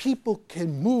 where people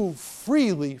can move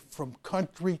freely from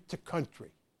country to country.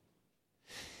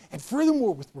 And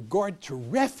furthermore, with regard to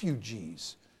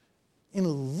refugees, in a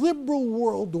liberal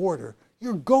world order,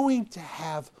 you're going to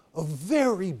have a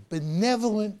very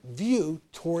benevolent view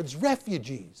towards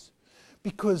refugees,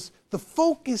 because the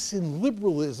focus in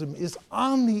liberalism is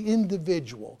on the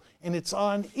individual, and it's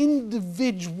on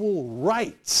individual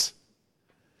rights.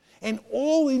 And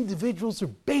all individuals are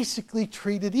basically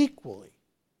treated equally.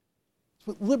 That's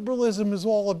what liberalism is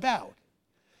all about.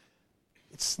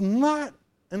 It's not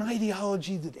an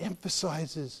ideology that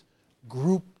emphasizes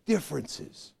group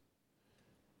differences,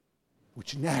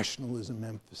 which nationalism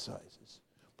emphasizes.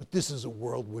 But this is a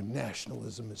world where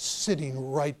nationalism is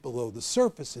sitting right below the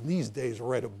surface, and these days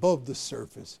right above the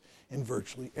surface in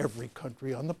virtually every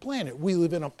country on the planet. We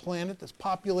live in a planet that's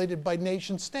populated by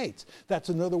nation states. That's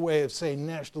another way of saying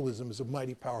nationalism is a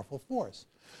mighty powerful force.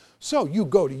 So you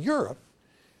go to Europe,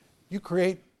 you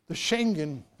create the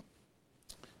Schengen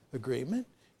Agreement,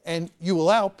 and you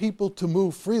allow people to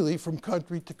move freely from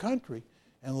country to country.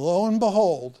 And lo and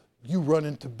behold, you run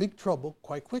into big trouble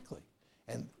quite quickly.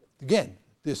 And again,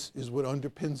 this is what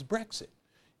underpins Brexit.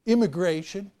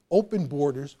 Immigration, open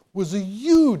borders, was a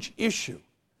huge issue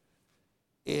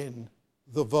in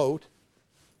the vote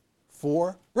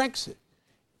for Brexit.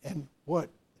 And what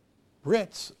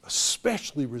Brits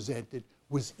especially resented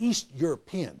was East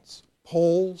Europeans,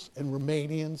 Poles and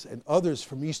Romanians and others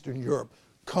from Eastern Europe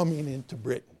coming into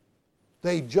Britain.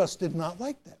 They just did not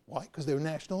like that. Why? Because they were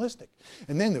nationalistic.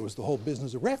 And then there was the whole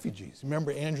business of refugees.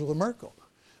 Remember Angela Merkel?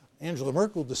 Angela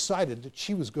Merkel decided that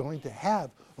she was going to have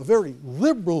a very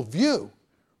liberal view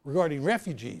regarding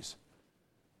refugees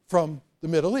from the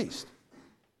Middle East.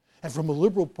 And from a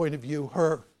liberal point of view,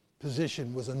 her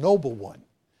position was a noble one.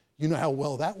 You know how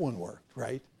well that one worked,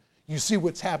 right? You see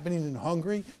what's happening in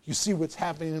Hungary. You see what's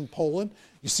happening in Poland.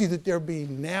 You see that they're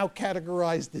being now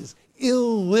categorized as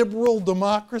illiberal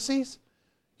democracies.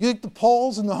 You think the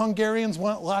Poles and the Hungarians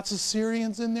want lots of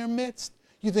Syrians in their midst?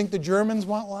 You think the Germans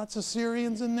want lots of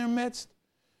Syrians in their midst?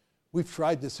 We've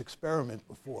tried this experiment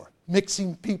before.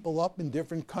 Mixing people up in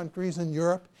different countries in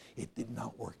Europe, it did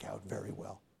not work out very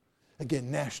well.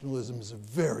 Again, nationalism is a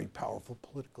very powerful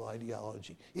political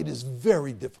ideology. It is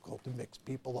very difficult to mix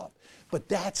people up. But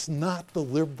that's not the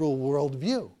liberal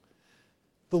worldview.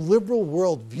 The liberal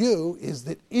worldview is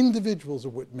that individuals are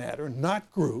what matter,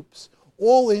 not groups.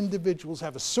 All individuals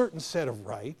have a certain set of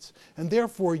rights, and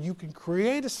therefore you can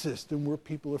create a system where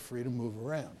people are free to move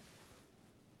around.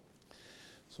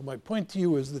 So my point to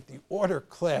you is that the order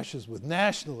clashes with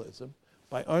nationalism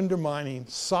by undermining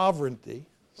sovereignty,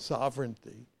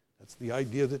 that's the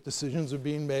idea that decisions are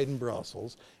being made in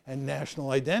Brussels, and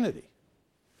national identity.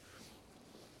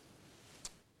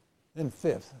 And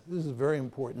fifth, this is very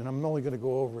important, and I'm only going to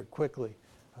go over it quickly.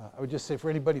 I would just say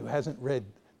for anybody who hasn't read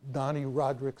Donny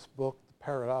Roderick's book, The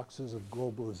Paradoxes of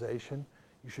Globalization,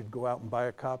 you should go out and buy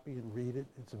a copy and read it.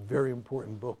 It's a very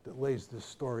important book that lays this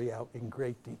story out in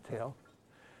great detail.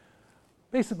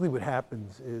 Basically what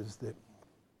happens is that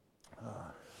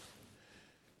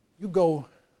you go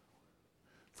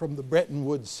from the Bretton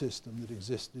Woods system that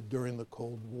existed during the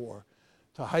Cold War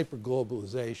to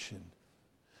hyperglobalization,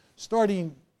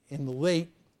 starting in the late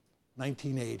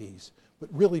 1980s, but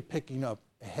really picking up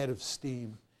a head of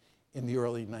steam in the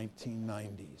early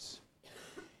 1990s.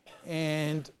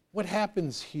 And what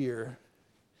happens here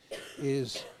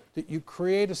is that you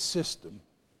create a system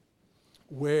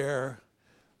where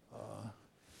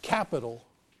capital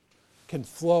can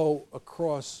flow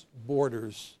across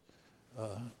borders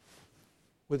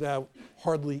without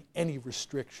hardly any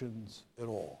restrictions at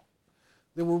all.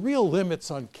 There were real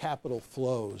limits on capital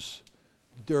flows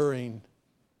during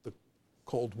the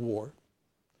Cold War.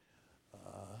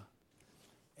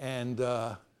 And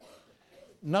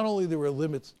not only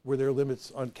were there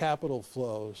limits on capital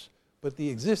flows, but the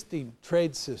existing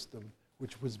trade system,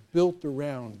 which was built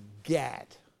around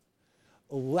GATT,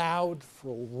 allowed for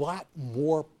a lot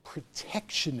more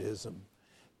protectionism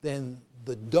than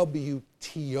the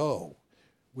WTO,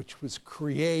 which was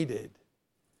created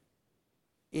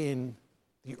in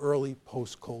the early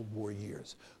post-Cold War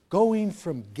years. Going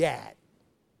from GATT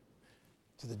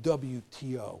to the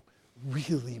WTO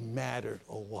really mattered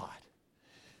a lot.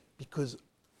 Because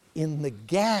in the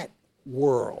GATT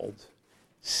world,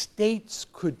 states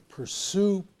could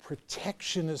pursue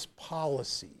protectionist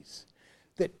policies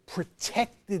that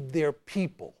protected their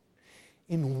people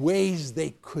in ways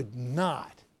they could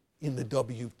not in the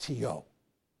WTO.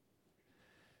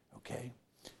 Okay?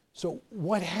 So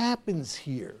what happens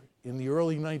here in the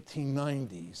early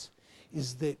 1990s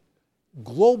is that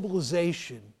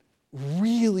globalization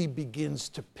really begins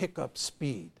to pick up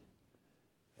speed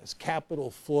as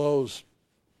capital flows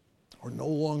are no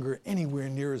longer anywhere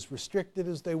near as restricted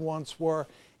as they once were,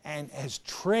 and as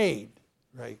trade,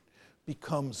 right,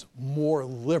 becomes more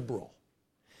liberal.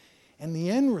 And the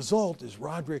end result, as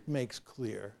Roderick makes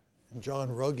clear, and John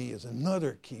Ruggie is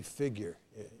another key figure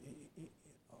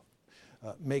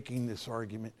making this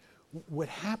argument, what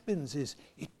happens is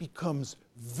it becomes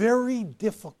very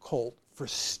difficult for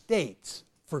states,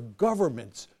 for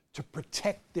governments, to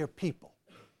protect their people.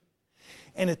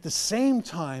 And at the same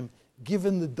time,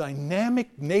 given the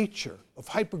dynamic nature of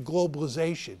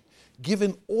hyperglobalization,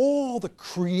 given all the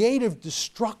creative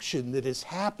destruction that is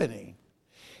happening,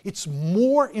 it's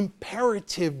more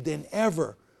imperative than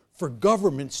ever for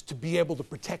governments to be able to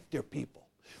protect their people.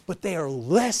 But they are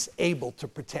less able to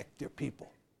protect their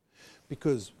people.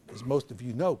 Because, as most of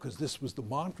you know, because this was the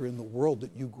mantra in the world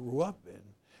that you grew up in,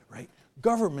 right?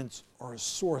 Governments are a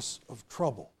source of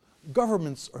trouble.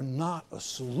 Governments are not a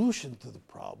solution to the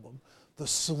problem. The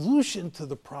solution to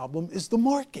the problem is the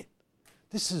market.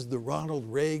 This is the Ronald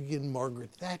Reagan,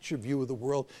 Margaret Thatcher view of the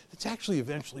world that's actually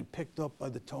eventually picked up by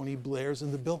the Tony Blairs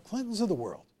and the Bill Clintons of the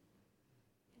world.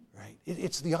 Right?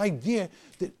 It's the idea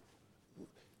that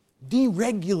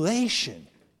deregulation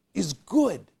is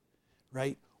good,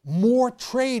 right? More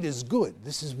trade is good.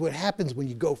 This is what happens when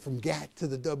you go from GATT to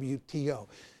the WTO.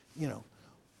 You know,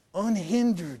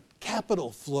 unhindered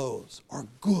capital flows are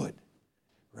good,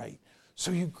 right?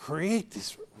 So you create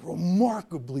this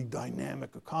remarkably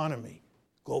dynamic economy,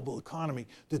 global economy,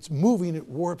 that's moving at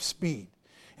warp speed.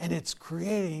 And it's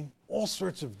creating all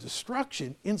sorts of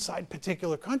destruction inside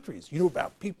particular countries. You know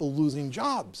about people losing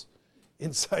jobs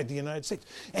inside the United States.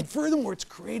 And furthermore, it's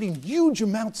creating huge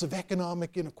amounts of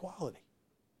economic inequality.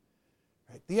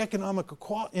 Right? The economic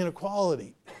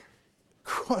inequality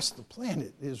across the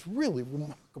planet is really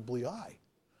remarkably high,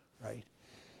 right?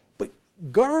 But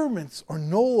governments are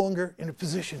no longer in a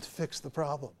position to fix the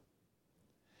problem.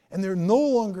 And they're no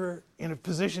longer in a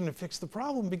position to fix the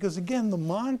problem because, again, the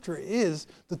mantra is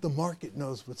that the market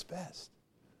knows what's best,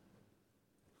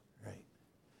 right?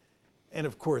 And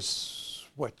of course,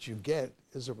 what you get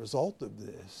as a result of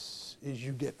this is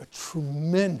you get a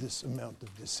tremendous amount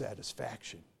of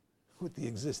dissatisfaction with the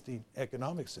existing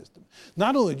economic system.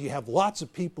 Not only do you have lots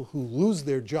of people who lose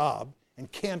their job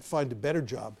and can't find a better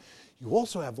job, you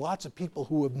also have lots of people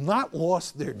who have not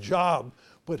lost their job,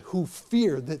 but who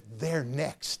fear that they're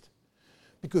next.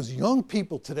 Because young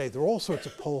people today, there are all sorts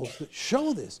of polls that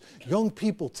show this. Young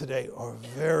people today are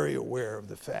very aware of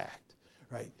the fact,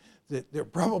 right, that they're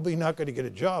probably not going to get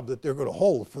a job that they're going to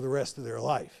hold for the rest of their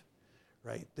life,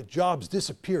 right? The jobs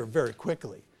disappear very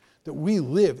quickly. That we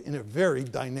live in a very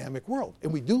dynamic world.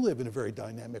 And we do live in a very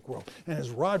dynamic world. And as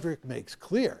Roderick makes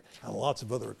clear, and lots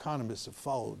of other economists have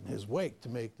followed in his wake to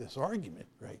make this argument,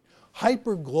 right?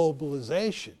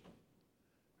 Hyperglobalization,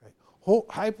 right?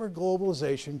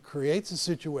 Hyperglobalization creates a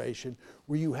situation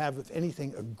where you have, if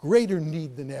anything, a greater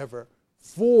need than ever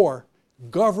for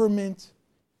government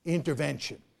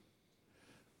intervention.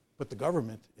 But the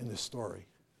government in this story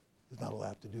is not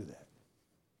allowed to do that.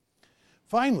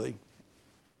 Finally,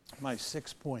 my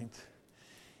 6th point,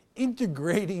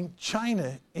 integrating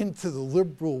China into the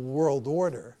liberal world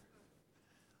order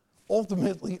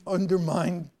ultimately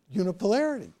undermined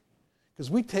unipolarity. Because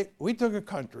we took a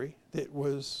country that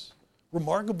was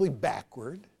remarkably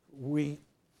backward, we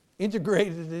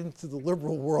integrated it into the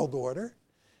liberal world order,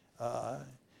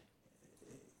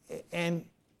 and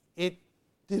it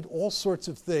did all sorts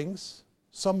of things,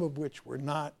 some of which were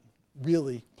not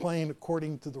really playing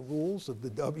according to the rules of the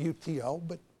WTO,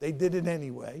 but they did it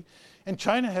anyway. And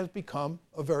China has become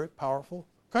a very powerful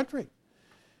country.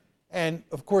 And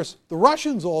of course, the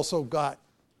Russians also got,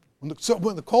 when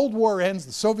the Cold War ends,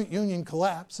 the Soviet Union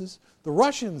collapses, the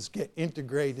Russians get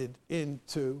integrated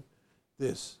into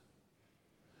this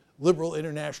liberal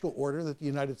international order that the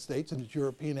United States and its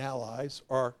European allies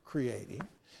are creating.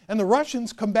 And the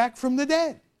Russians come back from the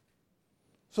dead.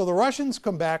 So the Russians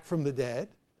come back from the dead.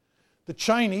 The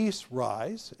Chinese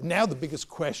rise. And now the biggest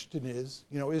question is,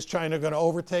 is China going to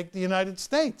overtake the United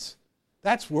States?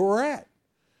 That's where we're at.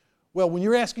 Well, when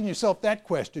you're asking yourself that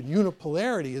question,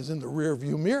 unipolarity is in the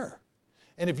rearview mirror.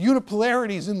 And if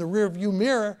unipolarity is in the rearview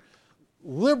mirror,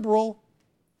 liberal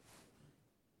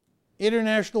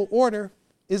international order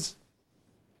is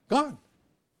gone.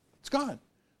 It's gone.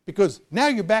 Because now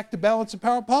you're back to balance of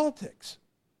power politics.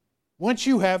 Once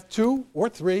you have 2 or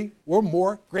 3 or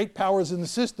more great powers in the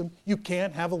system, you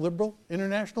can't have a liberal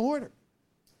international order.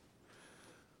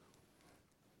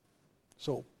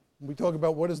 So when we talk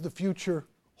about what does the future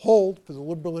hold for the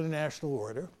liberal international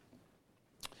order,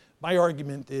 my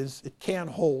argument is it can't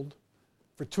hold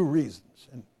for 2 reasons.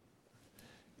 And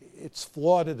it's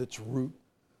flawed at its root,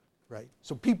 right?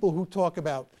 So people who talk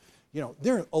about,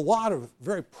 there are a lot of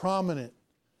very prominent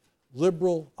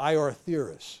liberal IR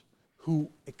theorists who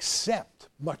accept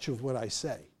much of what I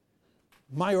say.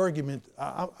 My argument,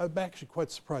 I'm actually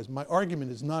quite surprised, my argument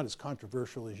is not as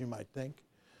controversial as you might think.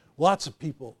 Lots of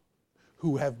people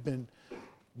who have been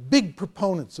big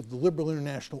proponents of the liberal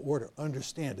international order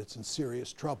understand it's in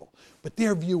serious trouble. But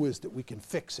their view is that we can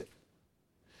fix it.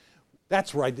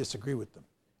 That's where I disagree with them.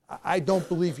 I don't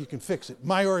believe you can fix it.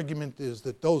 My argument is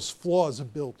that those flaws are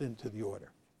built into the order.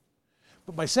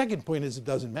 But my second point is it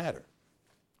doesn't matter,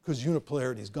 because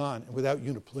unipolarity is gone, and without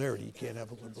unipolarity you can't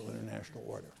have a liberal international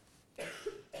order.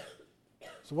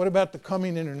 So what about the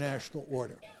coming international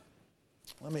order?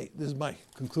 This is my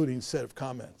concluding set of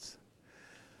comments.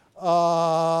 It's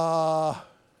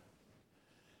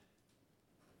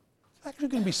actually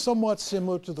going to be somewhat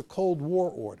similar to the Cold War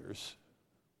orders,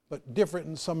 but different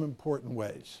in some important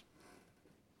ways.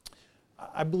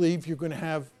 I believe you're going to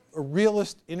have a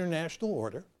realist international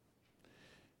order,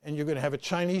 and you're going to have a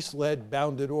Chinese-led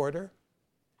bounded order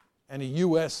and a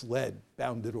US-led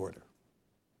bounded order.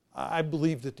 I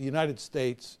believe that the United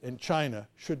States and China,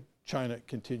 should China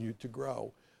continue to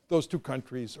grow, those 2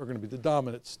 countries are going to be the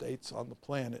dominant states on the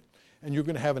planet, and you're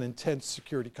going to have an intense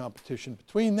security competition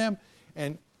between them,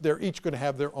 and they're each going to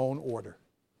have their own order.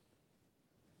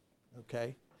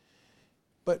 Okay?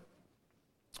 But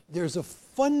there's a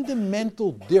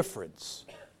fundamental difference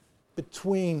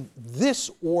between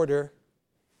this order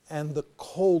and the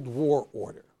Cold War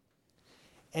order.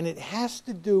 And it has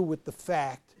to do with the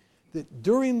fact that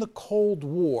during the Cold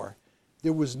War,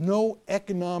 there was no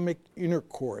economic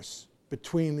intercourse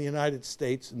between the United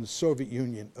States and the Soviet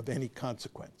Union of any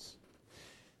consequence.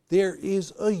 There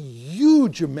is a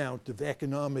huge amount of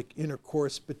economic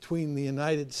intercourse between the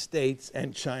United States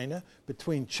and China,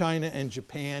 between China and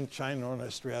Japan, China and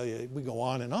Australia. We go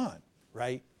on,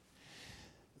 right?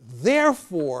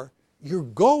 Therefore, you're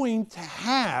going to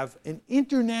have an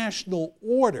international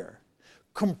order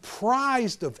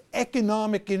comprised of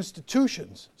economic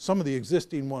institutions, some of the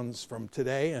existing ones from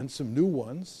today and some new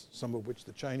ones, some of which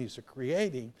the Chinese are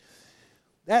creating.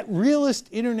 That realist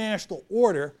international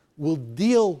order will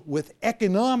deal with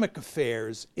economic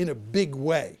affairs in a big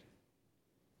way.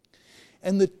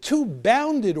 And the 2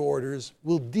 bounded orders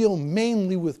will deal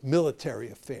mainly with military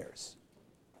affairs.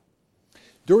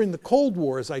 During the Cold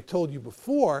War, as I told you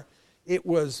before, it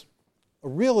was a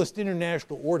realist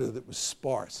international order that was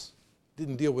sparse.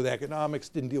 Didn't deal with economics,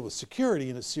 didn't deal with security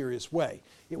in a serious way.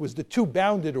 It was the 2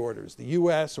 bounded orders, the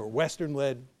US or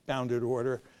Western-led bounded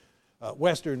order,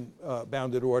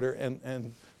 bounded order,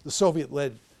 and the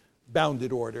Soviet-led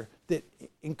bounded order that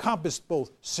encompassed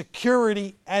both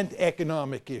security and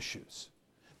economic issues.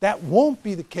 That won't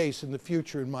be the case in the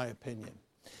future, in my opinion.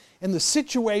 And the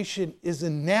situation is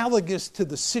analogous to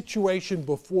the situation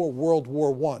before World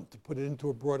War I, to put it into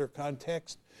a broader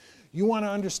context. You want to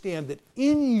understand that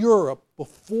in Europe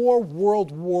before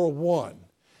World War I,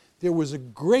 there was a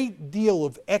great deal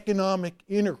of economic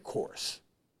intercourse.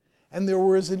 And there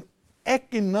was an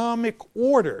economic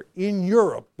order in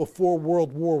Europe before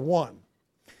World War I.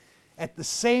 At the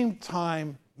same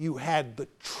time, you had the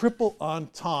Triple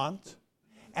Entente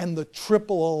and the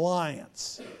Triple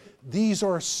Alliance. These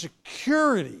are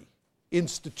security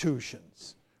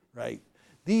institutions, right?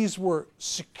 These were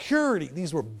security,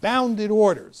 these were bounded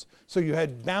orders. So you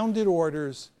had bounded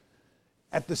orders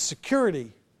at the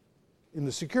security, in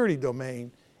the security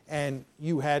domain, and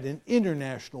you had an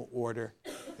international order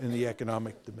in the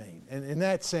economic domain. And in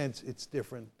that sense, it's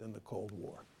different than the Cold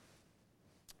War.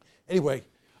 Anyway,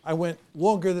 I went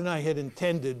longer than I had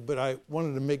intended, but I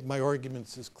wanted to make my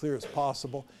arguments as clear as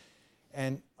possible.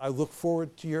 And I look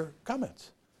forward to your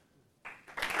comments.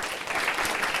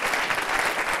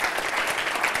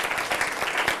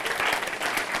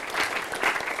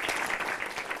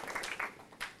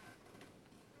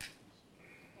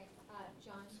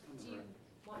 John, do you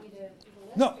want me to do the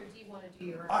list, No. or do you want to do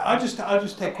your? I'll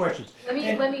just take questions. Let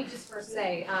me just first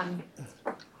say,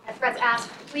 I forgot to ask,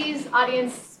 please,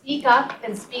 audience, speak up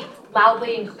and speak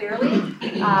loudly and clearly,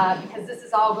 because this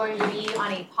is all going to be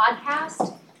on a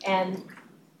podcast, and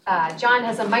John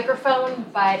has a microphone,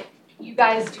 but you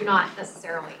guys do not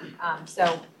necessarily. So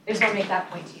I just want to make that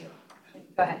point to you.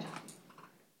 Go ahead, John.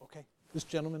 Okay. This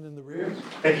gentleman in the rear.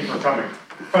 Thank you for coming.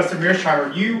 Professor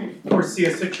Mearsheimer, you foresee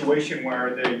a situation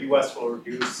where the U.S. will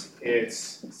reduce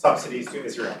its subsidies to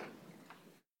Israel?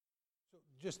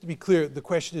 Just to be clear, the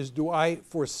question is, do I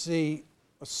foresee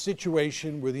a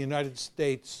situation where the United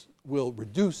States will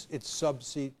reduce its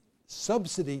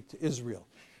subsidy to Israel?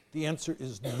 The answer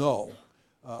is no.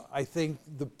 I think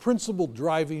the principal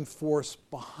driving force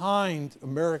behind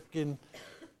American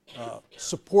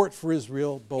support for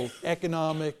Israel, both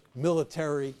economic,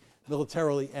 militarily,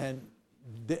 and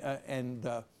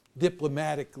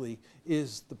diplomatically,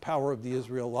 is the power of the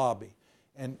Israel lobby.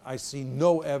 And I see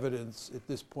no evidence at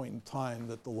this point in time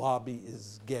that the lobby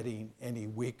is getting any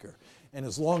weaker. And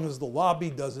as long as the lobby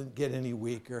doesn't get any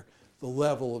weaker, the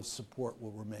level of support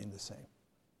will remain the same.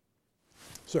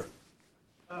 Sir.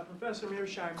 Professor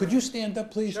Mearsheimer. Could you stand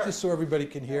up, please, Sure. just so everybody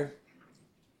can hear?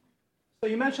 So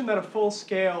you mentioned that a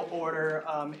full-scale order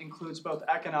includes both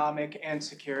economic and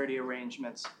security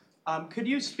arrangements. Could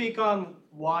you speak on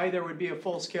why there would be a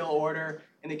full-scale order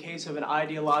in the case of an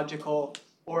ideological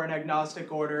or an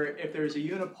agnostic order if there's a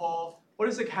unipole? What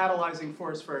is the catalyzing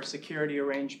force for a security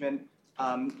arrangement,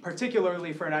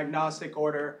 particularly for an agnostic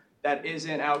order that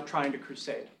isn't out trying to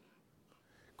crusade?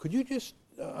 Could you just,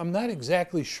 I'm not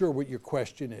exactly sure what your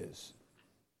question is.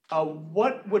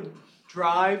 What would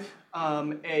drive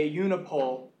a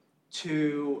unipole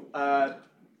to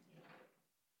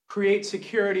create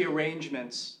security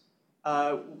arrangements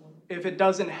if it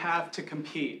doesn't have to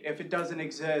compete, if it doesn't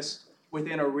exist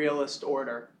within a realist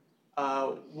order?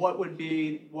 What would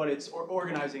be what it's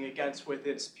organizing against with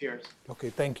its peers? Okay,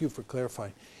 thank you for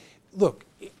clarifying. Look,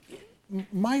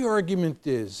 my argument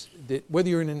is that whether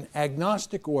you're in an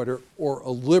agnostic order or a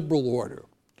liberal order,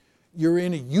 you're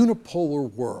in a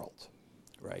unipolar world,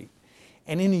 right?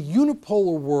 And in a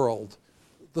unipolar world,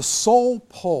 the sole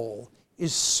pole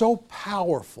is so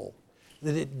powerful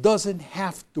that it doesn't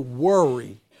have to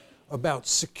worry about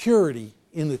security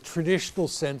in the traditional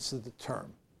sense of the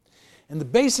term. And the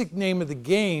basic name of the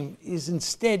game is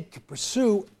instead to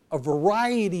pursue a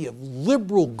variety of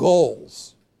liberal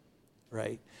goals,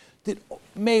 right, that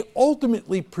may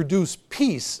ultimately produce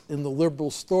peace in the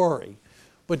liberal story,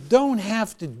 but don't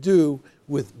have to do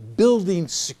with building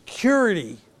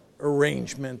security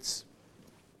arrangements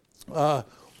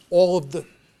all of the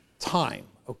time,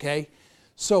 okay?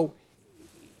 So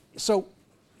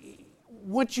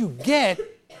what you get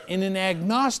in an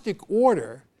agnostic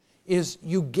order is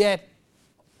you get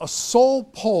a sole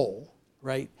pole,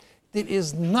 right, that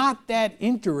is not that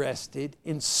interested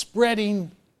in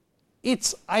spreading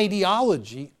its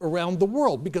ideology around the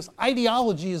world, because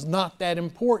ideology is not that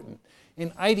important.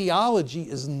 And ideology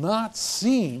is not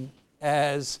seen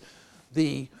as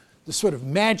the sort of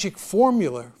magic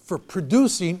formula for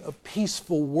producing a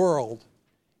peaceful world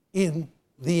in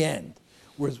the end.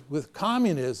 Whereas with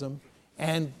communism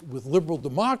and with liberal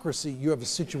democracy, you have a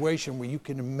situation where you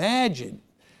can imagine,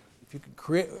 if you can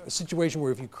create a situation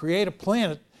where if you create a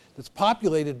planet that's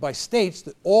populated by states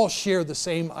that all share the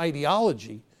same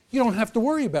ideology, you don't have to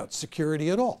worry about security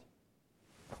at all.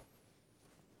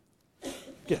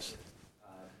 Yes.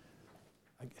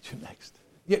 I'll get you next.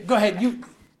 Yeah, go ahead. You.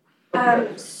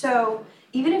 So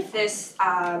even if this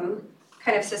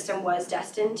kind of system was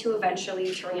destined to eventually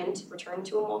return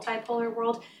to a multipolar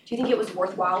world, do you think it was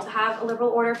worthwhile to have a liberal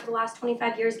order for the last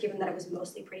 25 years, given that it was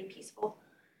mostly pretty peaceful?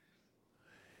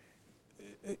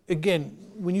 Again,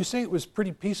 when you say it was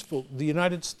pretty peaceful, the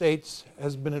United States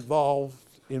has been involved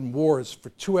in wars for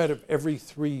 2 out of every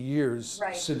 3 years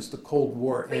since the Cold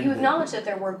War ended. But you acknowledge that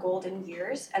there were golden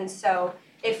years, and so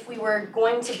if we were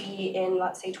going to be in,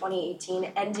 let's say, 2018,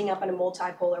 ending up in a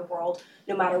multipolar world,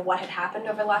 no matter what had happened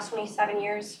over the last 27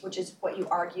 years, which is what you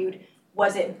argued,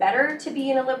 was it better to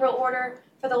be in a liberal order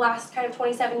for the last kind of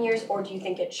 27 years, or do you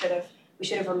think we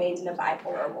should have remained in a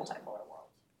bipolar or multipolar world?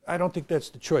 I don't think that's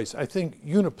the choice. I think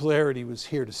unipolarity was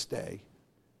here to stay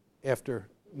after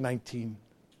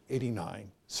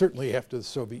 1989, certainly after the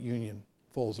Soviet Union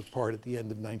falls apart at the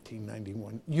end of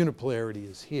 1991. Unipolarity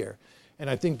is here. And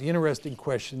I think the interesting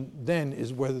question then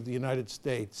is whether the United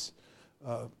States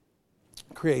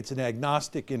creates an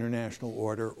agnostic international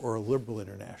order or a liberal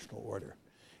international order.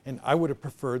 And I would have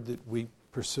preferred that we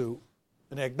pursue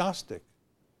an agnostic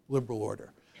liberal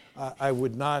order. I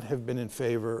would not have been in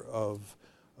favor of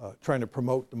trying to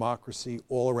promote democracy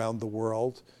all around the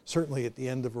world, certainly at the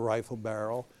end of a rifle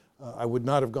barrel. I would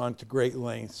not have gone to great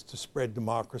lengths to spread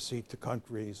democracy to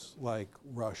countries like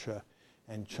Russia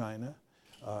and China.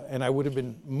 And I would have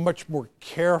been much more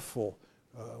careful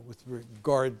with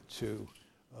regard to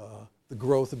the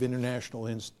growth of international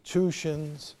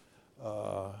institutions,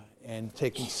 and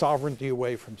taking sovereignty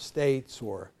away from states,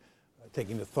 or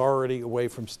taking authority away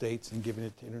from states and giving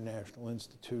it to international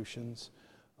institutions.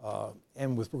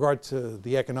 And with regard to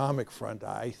the economic front,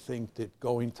 I think that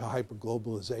going to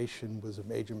hyperglobalization was a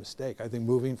major mistake. I think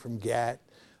moving from GATT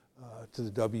to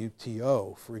the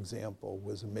WTO, for example,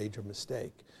 was a major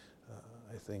mistake.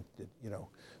 I think that,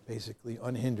 basically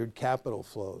unhindered capital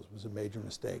flows was a major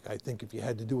mistake. I think if you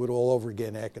had to do it all over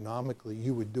again economically,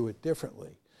 you would do it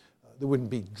differently. There wouldn't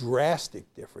be drastic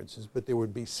differences, but there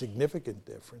would be significant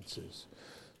differences.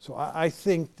 So I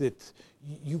think that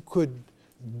you could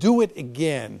do it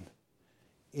again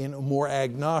in a more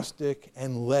agnostic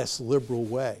and less liberal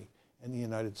way, and the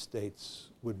United States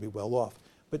would be well off.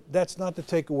 But that's not to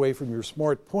take away from your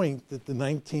smart point that the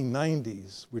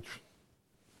 1990s, which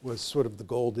was sort of the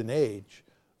golden age,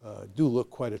 do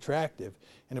look quite attractive.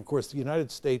 And of course, the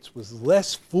United States was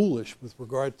less foolish with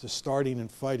regard to starting and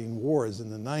fighting wars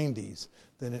in the 90s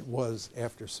than it was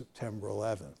after September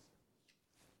 11th.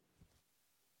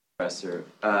 Professor,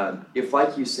 if,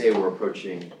 like you say, we're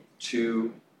approaching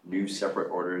two new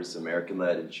separate orders,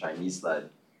 American-led and Chinese-led,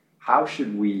 how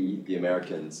should we, the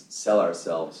Americans, sell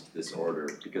ourselves to this order?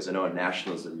 Because I know in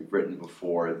nationalism you've written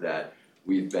before that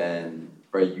we've been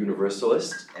very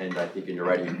universalist, and I think in your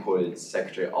writing you quoted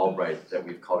Secretary Albright that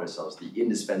we've called ourselves the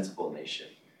indispensable nation.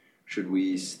 Should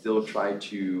we still try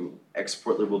to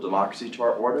export liberal democracy to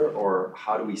our order, or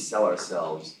how do we sell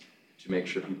ourselves to make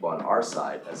sure people on our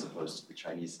side as opposed to the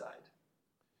Chinese side?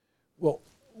 Well,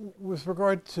 with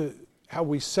regard to how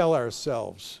we sell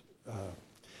ourselves,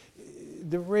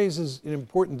 that raises an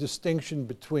important distinction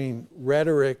between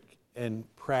rhetoric and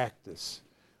practice.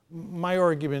 My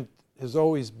argument has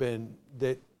always been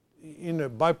that in a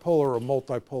bipolar or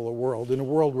multipolar world, in a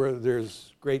world where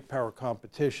there's great power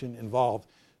competition involved,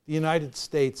 the United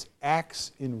States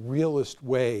acts in realist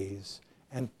ways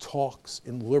and talks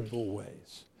in liberal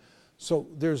ways. So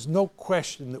there's no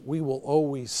question that we will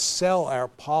always sell our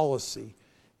policy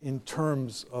in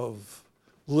terms of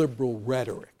liberal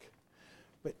rhetoric.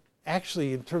 But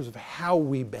actually, in terms of how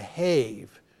we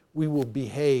will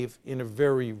behave in a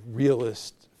very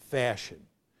realist fashion,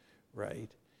 right?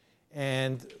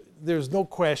 And there's no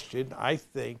question, I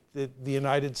think, that the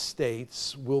United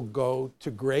States will go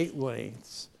to great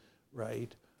lengths,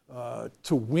 right,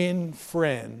 to win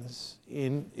friends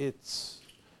in its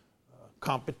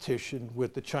competition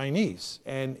with the Chinese.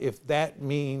 And if that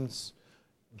means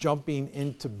jumping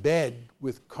into bed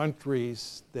with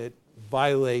countries that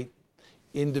violate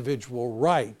individual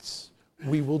rights,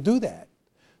 we will do that.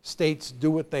 States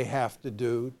do what they have to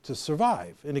do to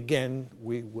survive. And again,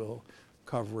 we will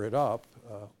cover it up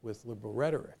with liberal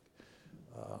rhetoric.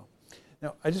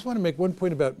 Now, I just want to make one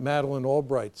point about Madeleine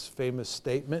Albright's famous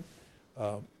statement.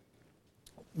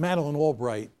 Madeleine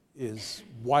Albright is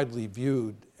widely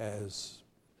viewed as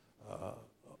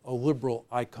a liberal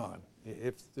icon.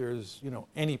 If there's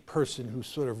any person who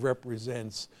sort of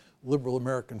represents liberal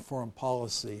American foreign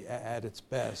policy at its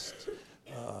best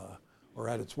or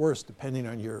at its worst, depending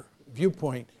on your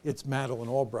viewpoint, it's Madeleine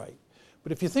Albright.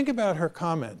 But if you think about her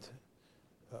comment,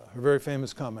 her very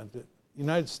famous comment, that the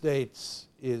United States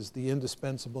is the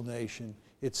indispensable nation,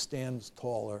 it stands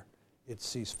taller, it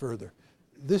sees further.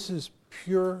 This is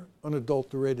pure,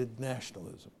 unadulterated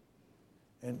nationalism.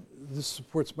 And this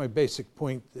supports my basic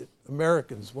point that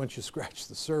Americans, once you scratch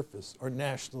the surface, are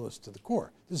nationalists to the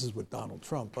core. This is what Donald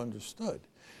Trump understood,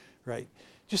 right?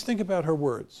 Just think about her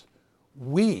words.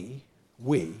 We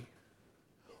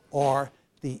are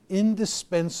the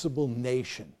indispensable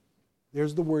nation.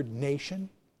 There's the word nation.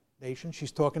 Nation,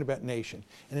 she's talking about nation.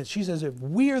 And she says if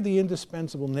we are the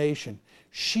indispensable nation,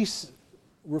 she's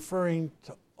referring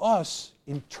to us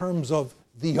in terms of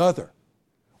the other.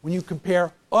 When you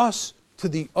compare us to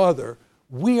the other,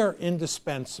 we are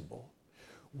indispensable.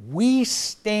 We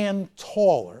stand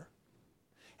taller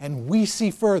and we see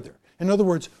further. In other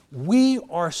words, we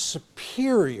are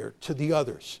superior to the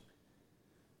others.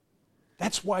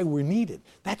 That's why we're needed.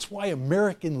 That's why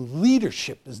American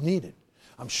leadership is needed.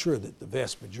 I'm sure that the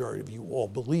vast majority of you all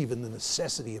believe in the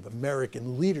necessity of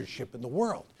American leadership in the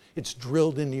world. It's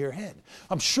drilled into your head.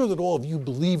 I'm sure that all of you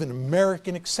believe in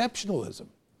American exceptionalism.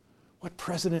 What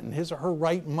president in his or her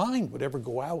right mind would ever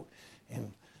go out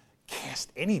and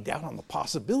cast any doubt on the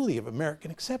possibility of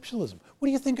American exceptionalism? What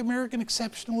do you think American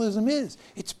exceptionalism is?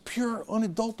 It's pure,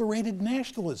 unadulterated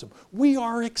nationalism. We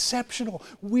are exceptional.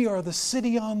 We are the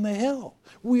city on the hill.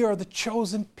 We are the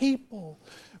chosen people.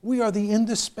 We are the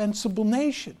indispensable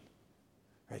nation,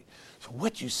 right? So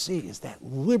what you see is that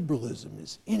liberalism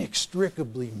is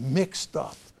inextricably mixed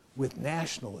up with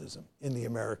nationalism in the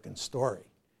American story.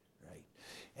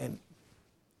 And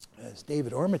as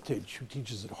David Armitage, who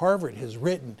teaches at Harvard, has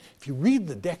written, if you read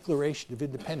the Declaration of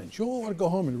Independence, you'll all want to go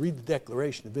home and read the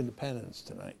Declaration of Independence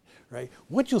tonight, right?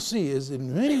 What you'll see is,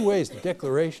 in many ways, the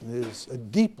Declaration is a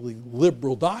deeply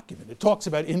liberal document. It talks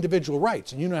about individual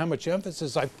rights, and you know how much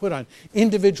emphasis I've put on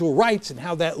individual rights and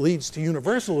how that leads to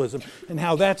universalism and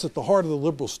how that's at the heart of the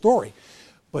liberal story.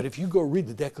 But if you go read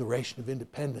the Declaration of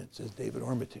Independence, as David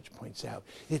Armitage points out,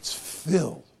 it's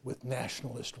filled with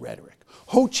nationalist rhetoric.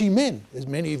 Ho Chi Minh, as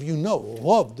many of you know,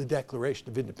 loved the Declaration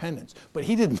of Independence, but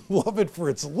he didn't love it for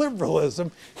its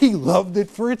liberalism, he loved it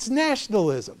for its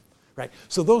nationalism, right?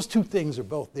 So those two things are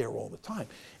both there all the time.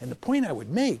 And the point I would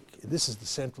make, and this is the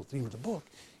central theme of the book,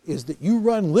 is that you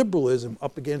run liberalism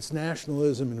up against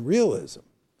nationalism and realism.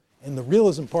 And the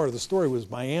realism part of the story was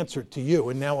my answer to you,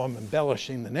 and now I'm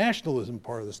embellishing the nationalism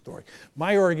part of the story.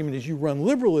 My argument is you run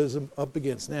liberalism up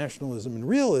against nationalism and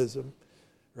realism,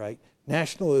 right?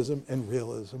 Nationalism and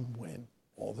realism win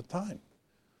all the time.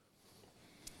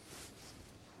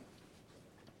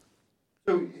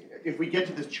 So if we get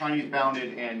to this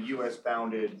Chinese-bounded and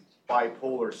US-bounded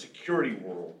bipolar security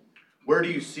world, where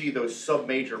do you see those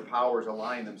sub-major powers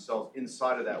aligning themselves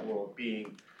inside of that world,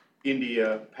 being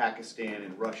India, Pakistan,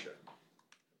 and Russia?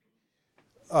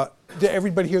 Did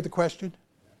everybody hear the question?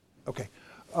 Okay.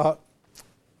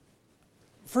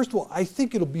 First of all, I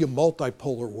think it'll be a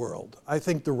multipolar world. I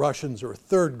think the Russians are a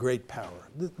third great power.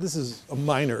 This is a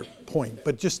minor point,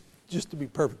 but just to be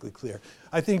perfectly clear,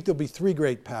 I think there'll be three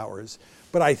great powers,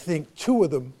 but I think two of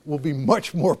them will be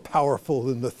much more powerful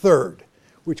than the third,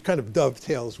 which kind of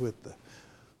dovetails with the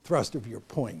thrust of your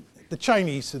point. The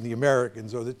Chinese and the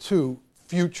Americans are the two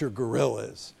future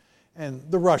gorillas, and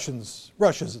Russia's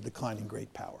a declining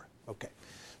great power. Okay.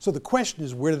 So the question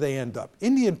is, where do they end up?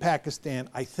 India and Pakistan,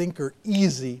 I think, are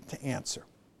easy to answer.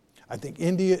 I think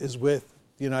India is with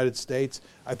the United States.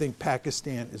 I think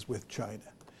Pakistan is with China,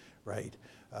 right?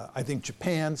 I think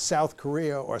Japan, South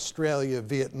Korea, Australia,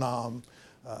 Vietnam,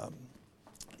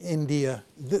 India,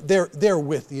 they're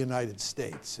with the United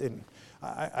States. And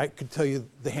I could tell you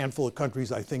the handful of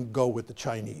countries I think go with the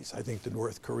Chinese. I think the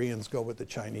North Koreans go with the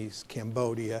Chinese,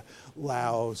 Cambodia,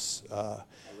 Laos.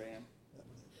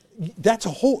 That's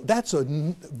a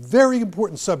very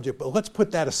important subject, but let's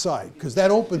put that aside, because that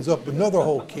opens up another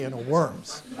whole can of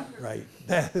worms, right?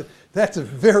 That's a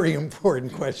very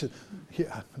important question.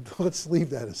 Yeah, let's leave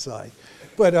that aside.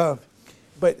 But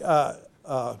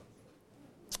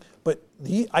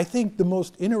I think the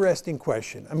most interesting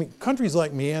question, I mean, countries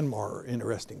like Myanmar are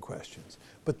interesting questions,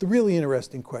 but the really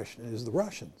interesting question is the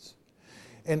Russians.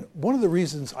 And one of the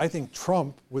reasons I think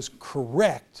Trump was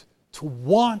correct to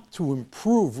want to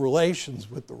improve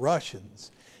relations with the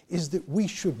Russians is that we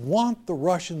should want the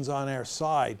Russians on our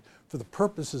side for the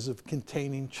purposes of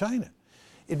containing China.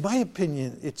 In my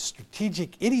opinion, it's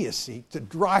strategic idiocy to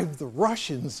drive the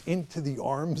Russians into the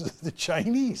arms of the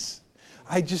Chinese.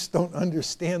 I just don't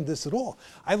understand this at all.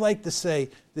 I like to say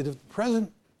that if the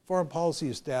present foreign policy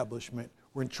establishment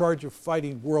were in charge of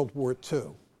fighting World War II,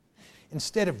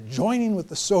 instead of joining with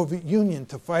the Soviet Union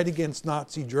to fight against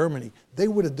Nazi Germany, they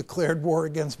would have declared war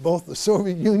against both the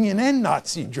Soviet Union and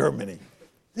Nazi Germany.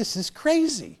 This is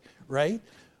crazy, right?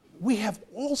 We have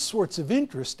all sorts of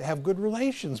interest to have good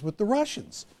relations with the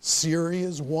Russians. Syria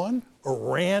is one,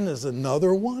 Iran is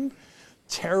another one,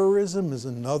 terrorism is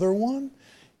another one,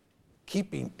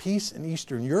 keeping peace in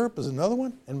Eastern Europe is another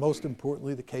one, and most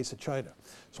importantly, the case of China.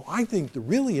 So I think the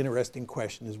really interesting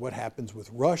question is what happens with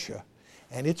Russia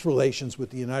and its relations with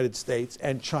the United States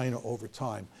and China over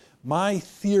time. My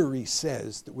theory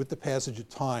says that with the passage of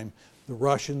time, the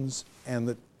Russians and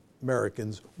the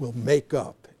Americans will make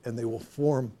up and they will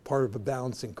form part of a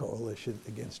balancing coalition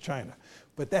against China.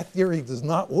 But that theory does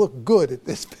not look good at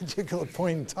this particular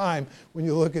point in time when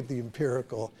you look at the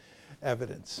empirical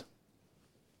evidence.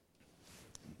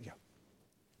 Yeah.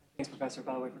 Thanks, Professor,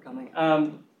 by the way, for coming.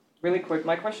 Really quick,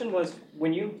 my question was,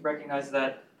 when you recognize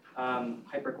that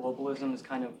hyperglobalism is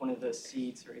kind of one of the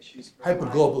seeds or issues for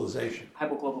Hyperglobalization.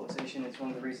 Hyperglobalization is one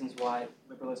of the reasons why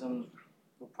liberalism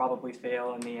will probably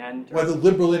fail in the end. Why the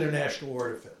liberal international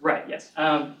order failed. Right, yes.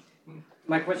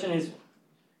 My question is,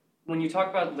 when you talk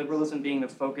about liberalism being the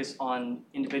focus on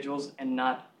individuals and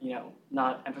not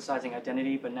emphasizing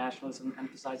identity, but nationalism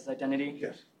emphasizes identity.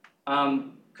 Yes.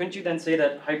 Couldn't you then say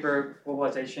that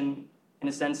hyperglobalization, in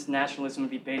a sense, nationalism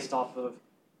would be based off of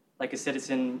like a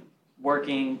citizen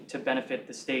working to benefit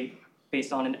the state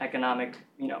based on an economic,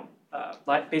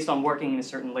 based on working in a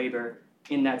certain labor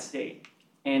in that state?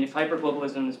 And if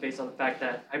hyperglobalism is based on the fact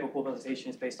that hyperglobalization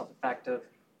is based off the fact of,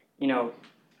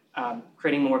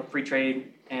 creating more free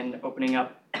trade and opening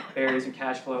up barriers in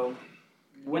cash flow,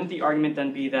 wouldn't the argument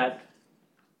then be that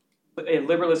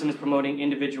liberalism is promoting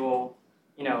individual,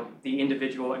 the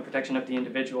individual and protection of the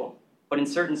individual. But in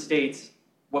certain states,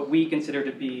 what we consider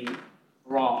to be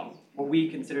wrong, what we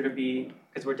consider to be,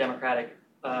 because we're democratic,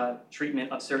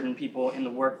 treatment of certain people in the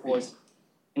workforce,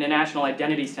 in a national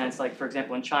identity sense, like for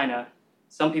example in China,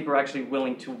 some people are actually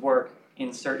willing to work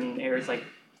in certain areas, like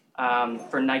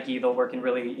for Nike, they'll work in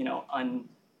really,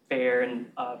 unfair and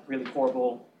really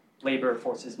horrible labor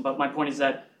forces. But my point is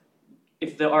that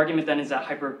if the argument then is that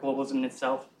hyperglobalism in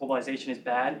itself, globalization is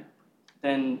bad,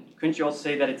 then couldn't you also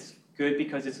say that it's good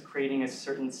because it's creating a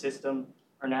certain system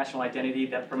or national identity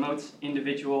that promotes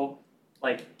individual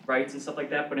rights and stuff like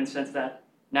that, but in the sense that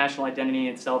national identity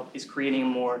itself is creating a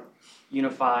more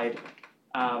unified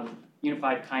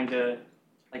kind of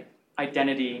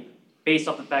identity based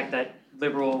off the fact that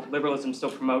liberalism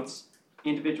still promotes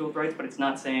individual rights, but it's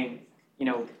not saying, we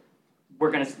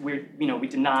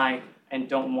deny and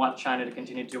don't want China to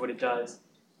continue to do what it does.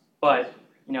 But,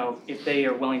 if they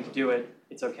are willing to do it,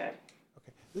 it's okay.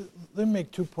 Okay. Let me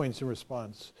make 2 points in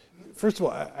response. First of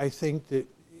all, I think that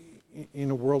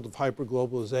in a world of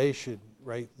hyperglobalization,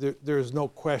 right, there is no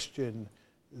question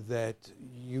that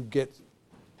you get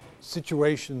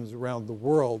situations around the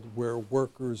world where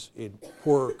workers in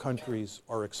poorer countries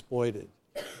are exploited.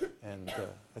 And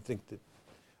I think that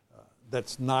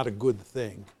that's not a good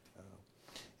thing.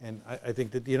 And I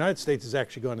think that the United States is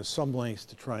actually going to some lengths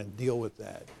to try and deal with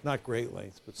that. Not great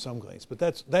lengths, but some lengths. But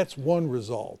that's one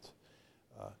result.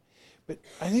 But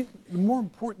I think the more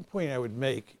important point I would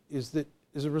make is that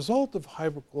as a result of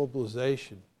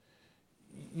hyperglobalization,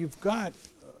 you've got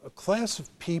a class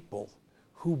of people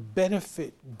who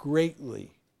benefit greatly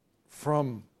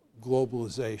from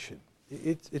globalization.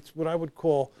 It's what I would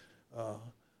call the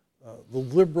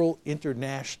liberal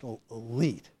international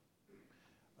elite.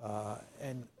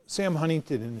 And Sam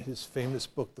Huntington, in his famous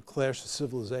book, The Clash of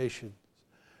Civilizations,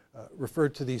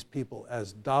 referred to these people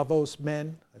as Davos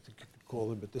men. I think you could call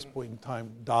them at this point in time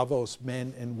Davos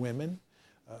men and women.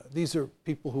 These are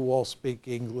people who all speak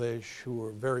English, who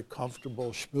are very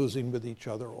comfortable schmoozing with each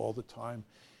other all the time,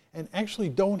 and actually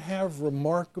don't have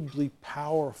remarkably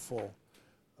powerful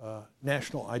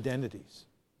national identities.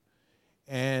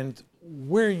 And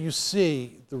where you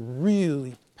see the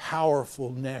really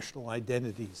powerful national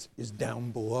identities is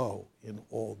down below in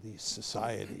all these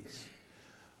societies.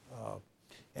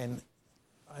 And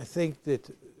I think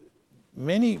that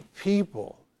many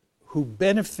people who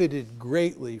benefited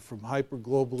greatly from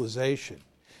hyperglobalization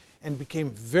and became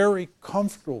very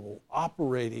comfortable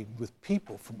operating with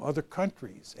people from other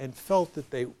countries and felt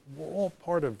that they were all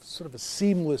part of sort of a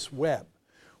seamless web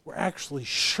were actually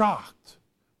shocked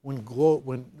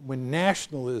when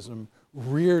nationalism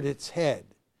reared its head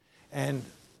and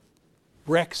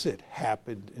Brexit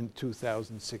happened in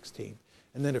 2016.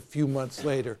 And then a few months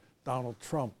later, Donald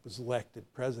Trump was elected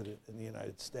president in the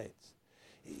United States.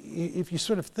 If you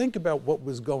sort of think about what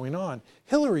was going on,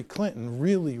 Hillary Clinton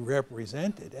really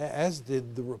represented, as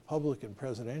did the Republican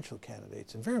presidential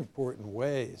candidates, in very important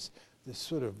ways, this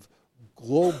sort of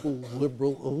global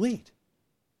liberal elite,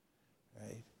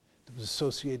 right? That was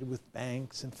associated with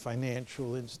banks and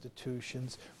financial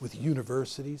institutions, with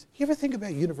universities. You ever think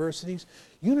about universities?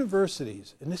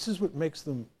 Universities, and this is what makes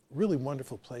them really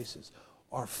wonderful places,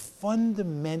 are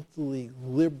fundamentally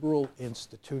liberal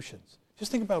institutions.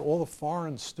 Just think about all the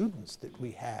foreign students that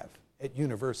we have at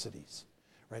universities,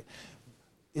 right?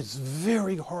 It's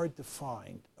very hard to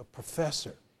find a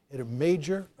professor at a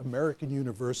major American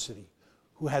university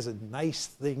who has a nice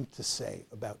thing to say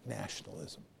about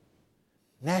nationalism.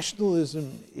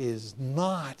 Nationalism is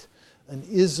not an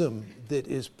ism that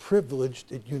is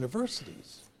privileged at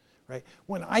universities, right?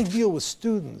 When I deal with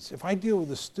students, if I deal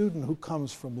with a student who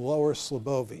comes from Lower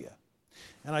Slobovia,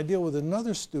 and I deal with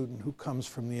another student who comes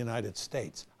from the United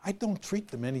States, I don't treat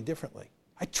them any differently.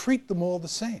 I treat them all the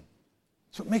same.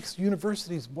 So it makes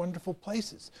universities wonderful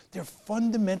places. They're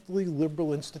fundamentally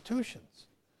liberal institutions.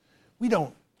 We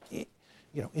don't,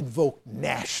 invoke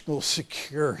national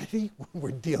security when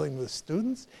we're dealing with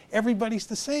students. Everybody's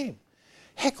the same.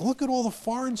 Heck, look at all the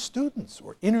foreign students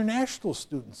or international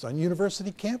students on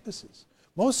university campuses.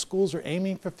 Most schools are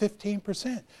aiming for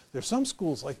 15%. There's some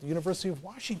schools like the University of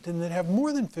Washington that have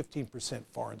more than 15%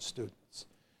 foreign students.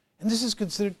 And this is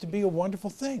considered to be a wonderful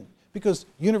thing because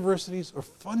universities are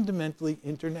fundamentally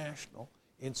international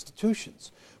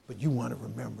institutions. But you want to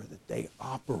remember that they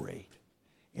operate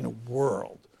in a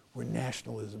world where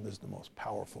nationalism is the most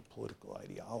powerful political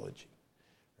ideology,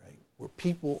 right? Where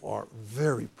people are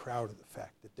very proud of the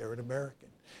fact that they're an American.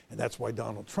 And that's why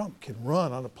Donald Trump can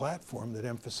run on a platform that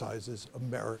emphasizes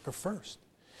America first.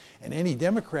 And any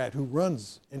Democrat who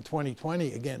runs in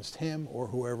 2020 against him or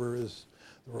whoever is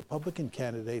The Republican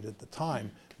candidate at the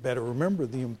time better remember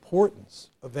the importance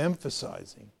of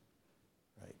emphasizing,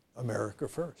 right, America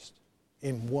first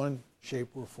in one shape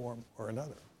or form or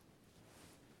another.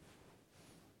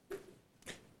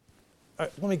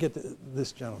 Let me get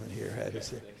this gentleman here.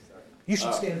 You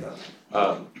should stand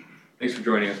up. Thanks for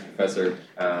joining us, Professor.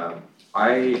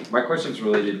 My question is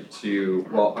related to,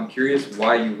 well, I'm curious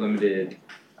why you limited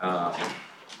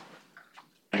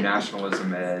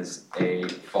nationalism as a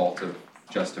fault of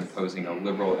just imposing a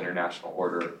liberal international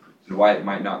order, and why it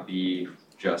might not be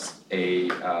just a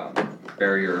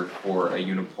barrier for a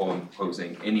unipole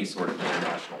imposing any sort of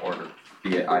international order,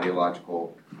 be it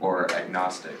ideological or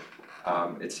agnostic.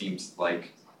 It seems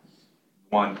like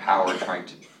one power trying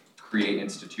to create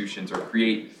institutions or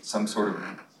create some sort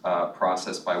of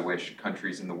process by which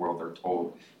countries in the world are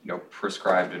told,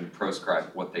 prescribed and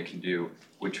proscribed what they can do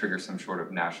would trigger some sort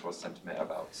of nationalist sentiment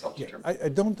about self-determination. I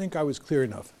don't think I was clear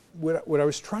enough. What I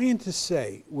was trying to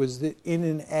say was that in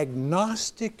an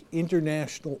agnostic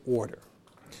international order,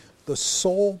 the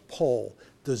sole pole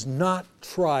does not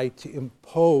try to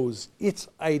impose its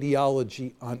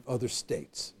ideology on other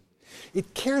states.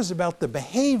 It cares about the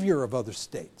behavior of other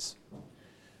states.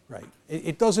 Right.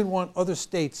 It doesn't want other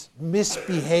states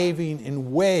misbehaving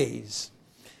in ways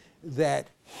that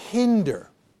hinder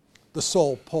the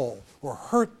sole pole or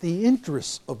hurt the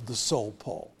interests of the sole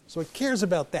pole. So it cares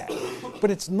about that.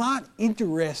 But it's not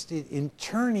interested in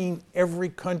turning every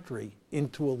country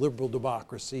into a liberal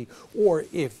democracy, or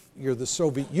if you're the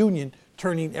Soviet Union,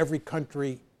 turning every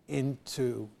country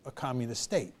into a communist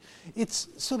state. It's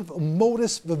sort of a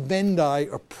modus vivendi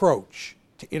approach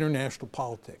to international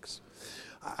politics.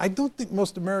 I don't think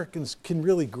most Americans can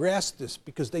really grasp this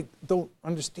because they don't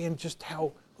understand just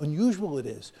how unusual it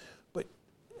is. But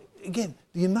again,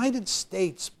 the United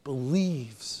States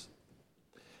believes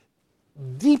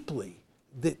deeply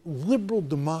that liberal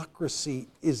democracy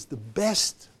is the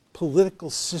best political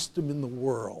system in the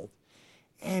world.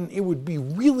 And it would be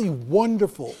really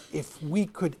wonderful if we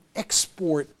could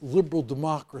export liberal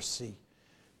democracy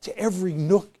to every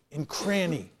nook and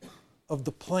cranny of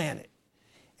the planet.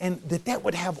 And that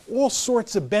would have all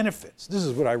sorts of benefits. This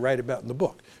is what I write about in the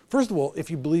book. First of all,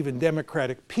 if you believe in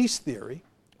democratic peace theory,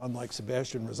 unlike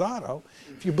Sebastian Rosado,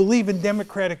 if you believe in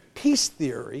democratic peace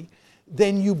theory,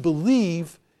 then you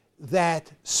believe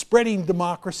that spreading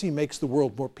democracy makes the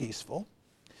world more peaceful.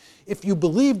 If you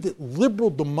believe that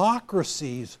liberal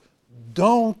democracies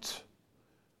don't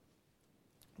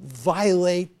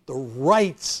violate the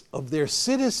rights of their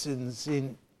citizens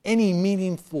in any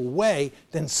meaningful way,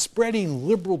 then spreading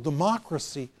liberal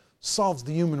democracy solves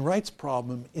the human rights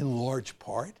problem in large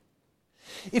part.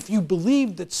 If you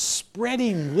believe that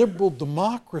spreading liberal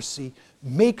democracy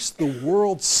makes the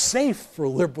world safe for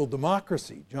liberal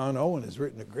democracy, John Owen has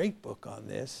written a great book on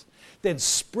this, then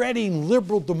spreading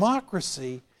liberal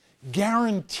democracy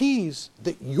guarantees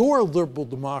that your liberal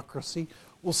democracy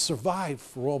will survive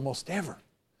for almost ever.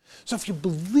 So if you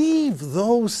believe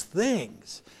those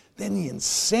things, then the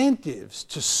incentives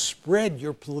to spread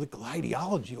your political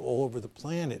ideology all over the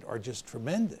planet are just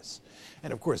tremendous.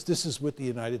 And of course, this is what the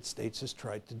United States has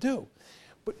tried to do.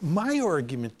 But my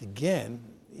argument, again,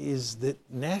 is that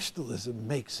nationalism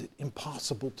makes it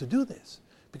impossible to do this,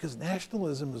 because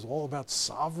nationalism is all about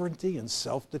sovereignty and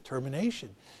self-determination.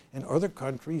 And other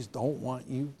countries don't want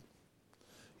you,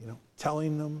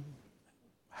 telling them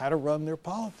how to run their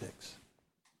politics.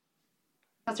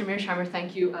 Professor Mearsheimer,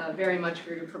 thank you very much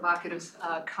for your provocative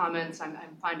comments. I'm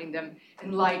finding them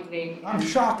enlightening. I'm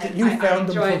shocked that you found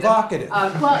them provocative.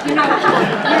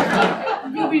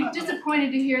 You'll be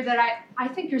disappointed to hear that I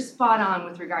think you're spot on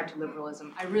with regard to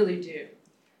liberalism. I really do.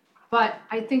 But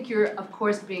I think you're, of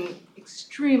course, being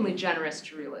extremely generous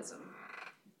to realism.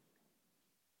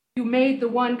 You made the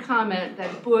one comment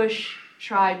that Bush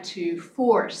tried to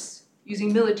force,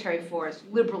 using military force,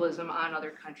 liberalism on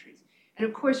other countries. And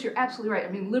of course, you're absolutely right. I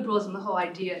mean, liberalism, the whole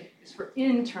idea is for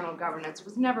internal governance. It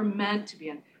was never meant to be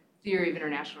a theory of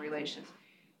international relations.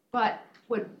 But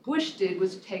what Bush did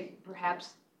was take,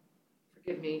 perhaps,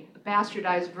 forgive me, a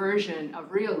bastardized version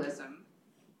of realism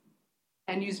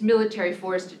and use military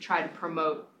force to try to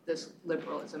promote this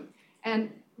liberalism.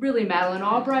 And really, Madeleine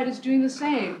Albright is doing the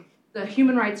same. The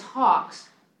human rights hawks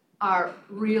are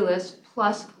realist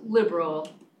plus liberal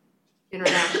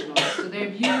internationalists. So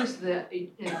they've used the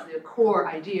core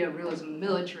idea of realism,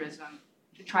 militarism,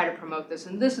 to try to promote this.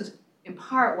 And this is in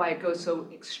part why it goes so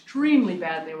extremely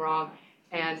badly wrong.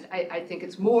 And I think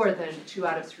it's more than 2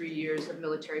 out of 3 years of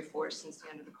military force since the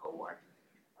end of the Cold War.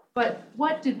 But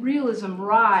what did realism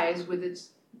rise with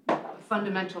its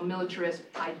fundamental militarist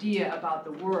idea about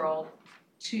the world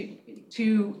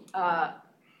to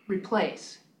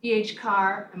replace. E.H.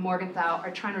 Carr and Morgenthau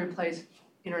are trying to replace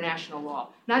international law.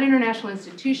 Not international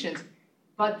institutions,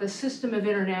 but the system of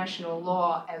international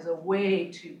law as a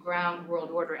way to ground world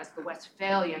order, as the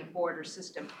Westphalian order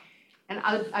system. And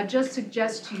I just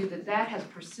suggest to you that that has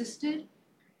persisted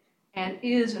and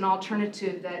is an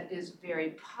alternative that is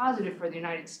very positive for the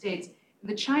United States.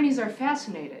 The Chinese are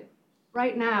fascinated.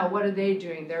 Right now, what are they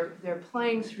doing? They're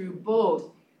playing through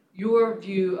both your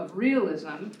view of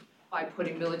realism by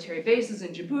putting military bases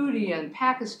in Djibouti and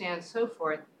Pakistan and so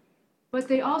forth, but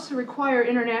they also require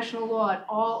international law at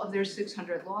all of their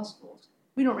 600 law schools.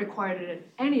 We don't require it at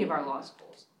any of our law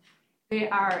schools. They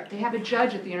have a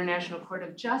judge at the International Court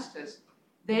of Justice.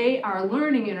 They are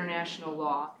learning international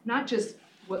law, not just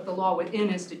what the law within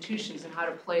institutions and how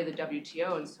to play the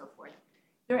WTO and so forth.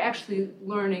 They're actually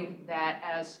learning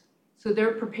that so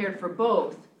they're prepared for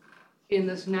both in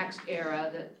this next era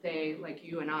that they, like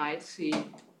you and I, see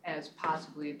as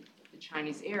possibly the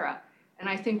Chinese era. And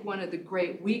I think one of the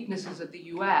great weaknesses of the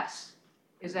US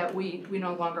is that we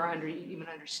no longer even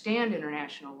understand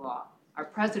international law. Our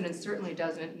president certainly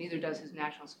doesn't, neither does his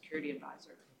national security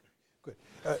advisor. Good.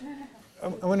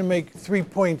 I want to make 3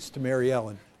 points to Mary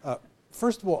Ellen.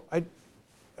 First of all,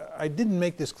 I didn't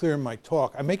make this clear in my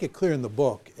talk. I make it clear in the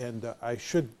book, and I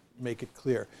should make it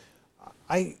clear.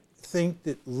 I think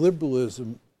that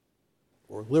liberalism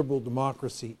or liberal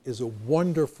democracy is a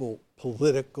wonderful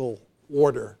political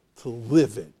order to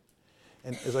live in.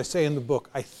 And as I say in the book,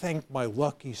 I thank my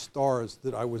lucky stars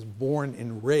that I was born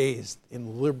and raised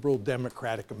in liberal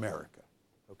democratic America,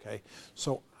 okay?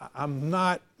 So I'm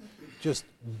not just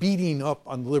beating up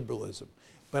on liberalism,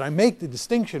 but I make the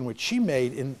distinction, which she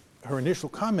made in her initial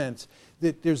comments,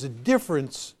 that there's a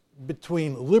difference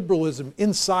between liberalism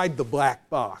inside the black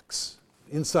box,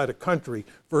 inside a country,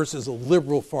 versus a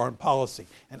liberal foreign policy.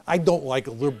 And I don't like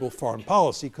a liberal foreign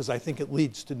policy because I think it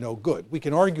leads to no good. We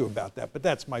can argue about that, but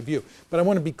that's my view. But I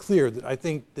want to be clear that I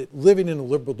think that living in a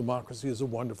liberal democracy is a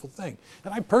wonderful thing.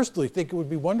 And I personally think it would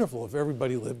be wonderful if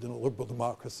everybody lived in a liberal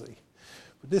democracy.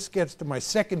 But this gets to my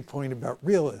second point about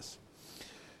realists.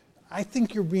 I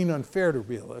think you're being unfair to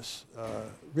realists.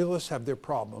 Realists have their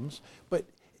problems, but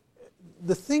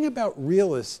the thing about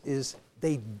realists is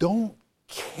they don't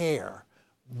care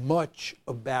much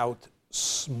about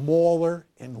smaller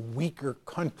and weaker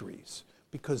countries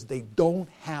because they don't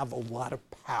have a lot of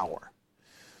power.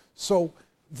 So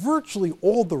virtually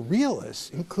all the realists,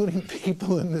 including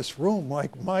people in this room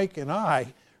like Mike and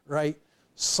I, right,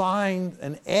 signed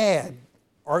an ad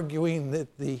arguing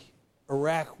that the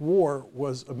Iraq war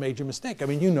was a major mistake. I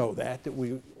mean, you know that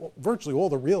virtually all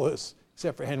the realists,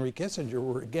 except for Henry Kissinger,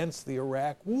 were against the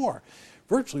Iraq war.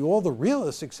 Virtually all the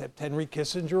realists except Henry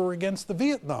Kissinger were against the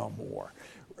Vietnam War,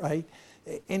 right?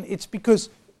 And it's because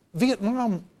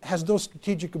Vietnam has no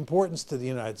strategic importance to the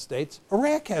United States.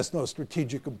 Iraq has no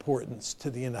strategic importance to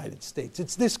the United States.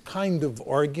 It's this kind of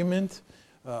argument,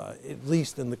 at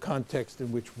least in the context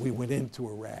in which we went into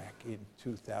Iraq in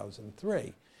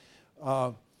 2003.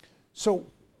 So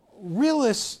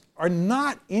realists are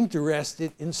not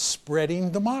interested in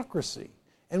spreading democracy.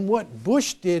 And what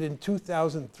Bush did in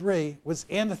 2003 was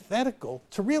antithetical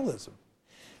to realism.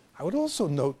 I would also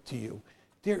note to you,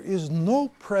 there is no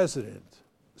president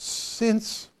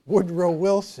since Woodrow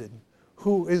Wilson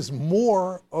who is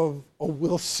more of a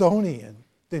Wilsonian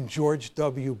than George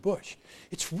W. Bush.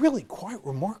 It's really quite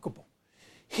remarkable.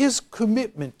 His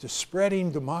commitment to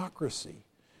spreading democracy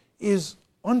is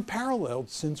unparalleled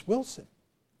since Wilson.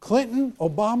 Clinton,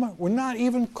 Obama were not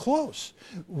even close.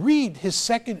 Read his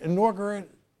second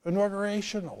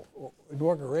inaugurational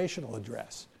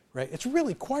address, right? It's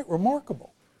really quite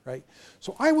remarkable, right?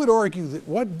 So I would argue that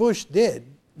what Bush did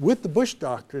with the Bush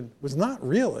Doctrine was not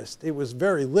realist, it was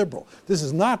very liberal. This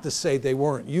is not to say they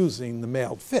weren't using the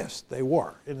mailed fist, they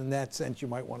were, and in that sense you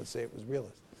might want to say it was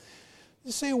realist.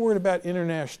 Let's say a word about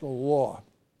international law.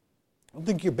 I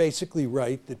think you're basically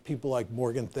right that people like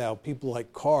Morgenthau, people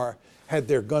like Carr had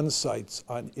their gun sights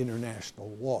on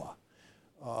international law.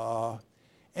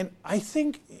 And I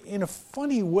think in a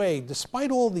funny way,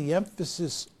 despite all the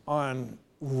emphasis on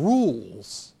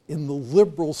rules in the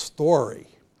liberal story,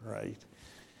 right,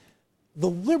 the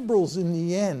liberals in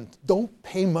the end don't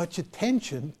pay much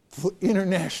attention to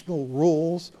international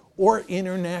rules or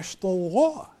international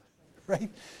law, right?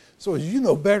 So as you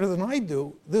know better than I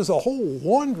do, there's a whole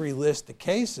laundry list of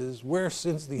cases where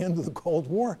since the end of the Cold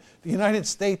War, the United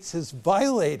States has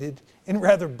violated in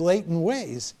rather blatant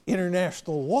ways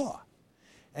international law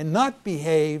and not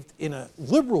behaved in a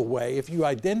liberal way if you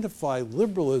identify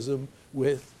liberalism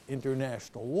with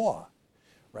international law,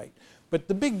 right? But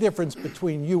the big difference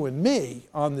between you and me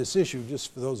on this issue,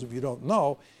 just for those of you who don't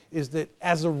know, is that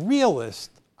as a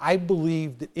realist, I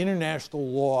believe that international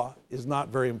law is not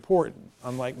very important,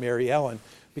 unlike Mary Ellen,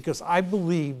 because I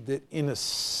believe that in a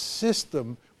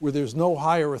system where there's no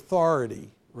higher authority,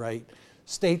 right,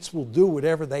 states will do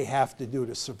whatever they have to do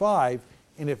to survive,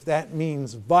 and if that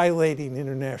means violating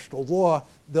international law,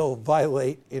 they'll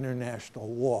violate international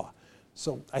law.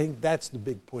 So I think that's the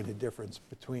big point of difference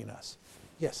between us.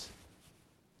 Yes?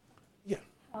 Yeah.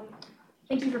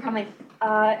 Thank you for coming.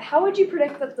 How would you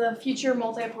predict that the future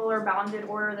multipolar bounded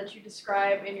order that you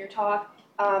describe in your talk,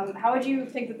 how would you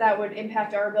think that that would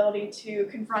impact our ability to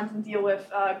confront and deal with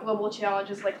global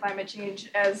challenges like climate change,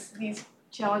 as these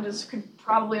challenges could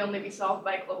probably only be solved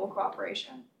by global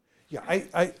cooperation? Yeah,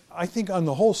 I think on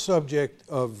the whole subject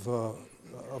of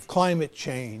climate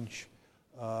change,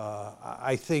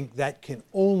 I think that can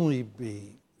only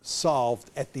be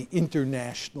solved at the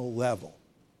international level,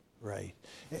 right?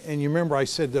 And you remember I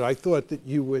said that I thought that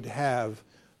you would have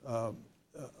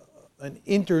an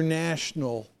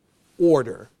international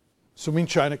order, assuming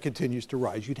China continues to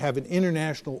rise, you'd have an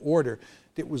international order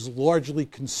that was largely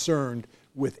concerned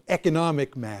with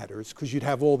economic matters, because you'd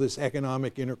have all this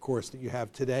economic intercourse that you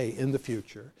have today in the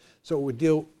future. So it would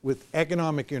deal with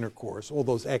economic intercourse, all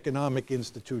those economic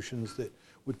institutions that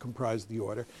would comprise the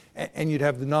order, and you'd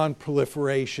have the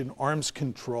non-proliferation arms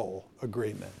control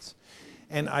agreements.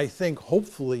 And I think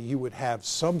hopefully you would have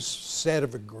some set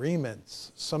of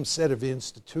agreements, some set of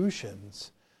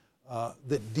institutions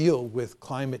that deal with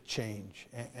climate change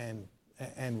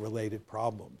and related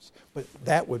problems. But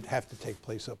that would have to take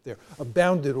place up there. A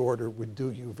bounded order would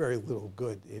do you very little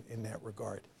good in that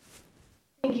regard.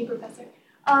 Thank you, Professor.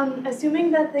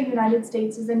 Assuming that the United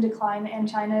States is in decline and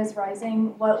China is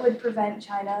rising, what would prevent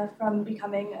China from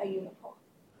becoming a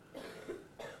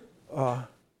unipole?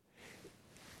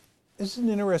 This is an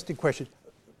interesting question.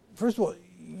 First of all,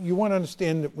 you want to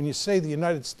understand that when you say the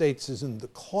United States is in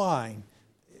decline,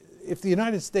 if the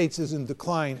United States is in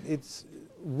decline, it's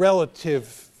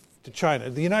relative to China.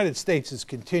 The United States is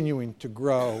continuing to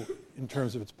grow in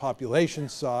terms of its population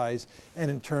size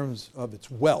and in terms of its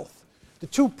wealth. The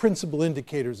two principal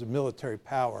indicators of military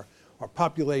power are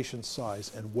population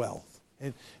size and wealth.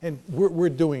 And we're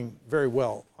doing very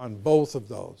well on both of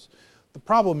those. The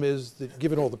problem is that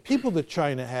given all the people that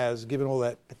China has, given all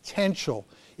that potential,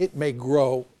 it may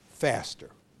grow faster.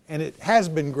 And it has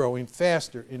been growing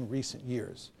faster in recent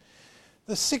years.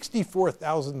 The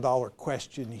 $64,000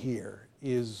 question here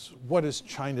is, what does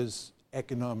China's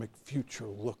economic future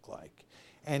look like?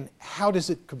 And how does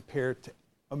it compare to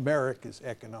America's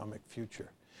economic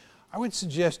future? I would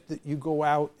suggest that you go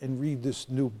out and read this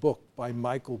new book by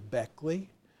Michael Beckley,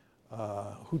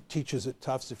 who teaches at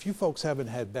Tufts. If you folks haven't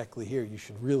had Beckley here, you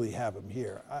should really have him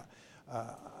here.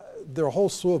 There are a whole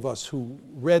slew of us who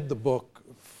read the book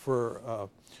for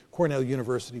Cornell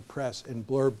University Press and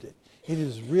blurbed it. It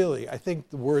is really, I think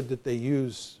the word that they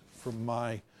use for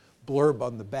my blurb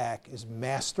on the back is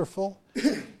masterful.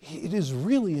 It is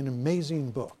really an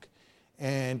amazing book.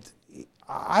 And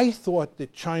I thought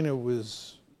that China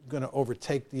was going to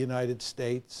overtake the United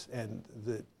States and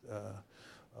that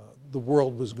the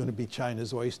world was going to be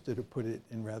China's oyster, to put it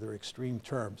in rather extreme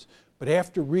terms. But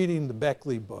after reading the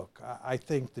Beckley book, I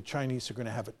think the Chinese are going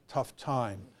to have a tough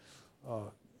time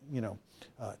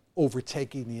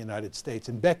overtaking the United States.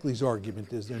 And Beckley's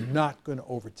argument is they're not going to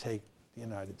overtake the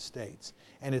United States.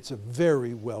 And it's a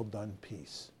very well done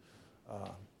piece.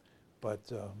 But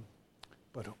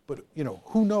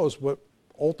who knows what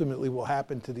ultimately will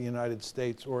happen to the United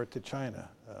States or to China.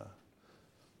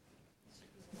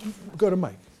 Go to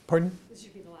Mike. Pardon? This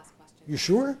should be the last question. You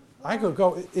sure? I could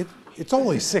go. It's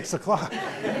only 6 o'clock.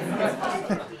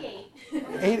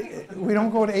 We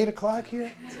don't go to 8 o'clock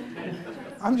here?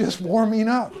 I'm just warming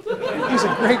up. These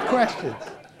are great questions.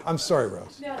 I'm sorry,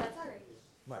 Rose. No, that's all right.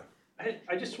 Mike.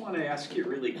 I just want to ask you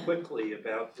really quickly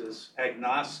about this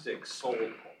agnostic soul pole.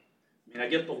 I mean, I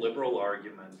get the liberal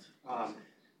argument,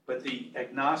 but the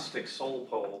agnostic soul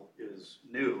pole is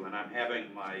new, and I'm having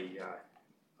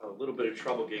a little bit of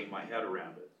trouble getting my head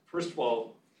around it. First of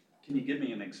all, can you give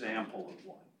me an example of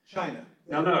one? China.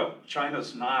 No,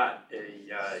 China's not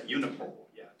a unipole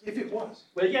yet. If it was.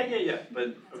 Well, yeah,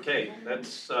 but okay,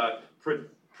 that's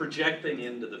projecting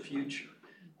into the future.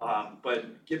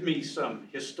 But give me some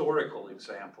historical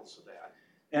examples of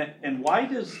that. And why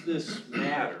does this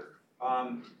matter?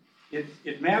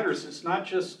 It matters. It's not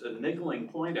just a niggling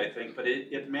point, I think, but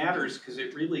it matters because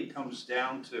it really comes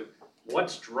down to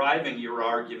what's driving your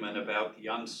argument about the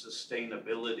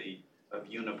unsustainability of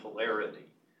unipolarity.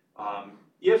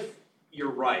 If you're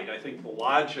right, I think the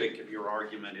logic of your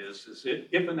argument is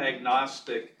if an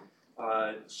agnostic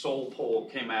soul pole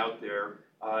came out there,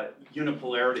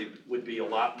 unipolarity would be a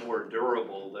lot more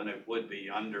durable than it would be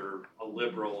under a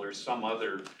liberal or some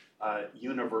other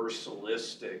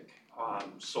universalistic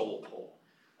sole pole.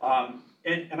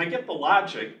 And I get the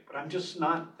logic, but I'm just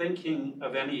not thinking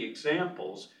of any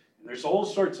examples. And there's all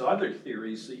sorts of other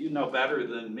theories that you know better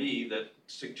than me that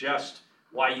suggest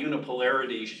why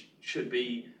unipolarity should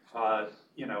be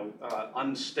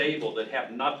unstable, that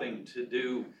have nothing to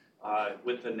do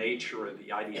with the nature of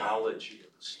the ideology of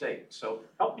the state. So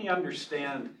help me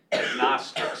understand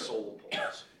agnostic sole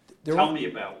poles. Tell me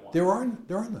about one. There are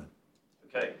none.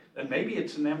 Okay, then maybe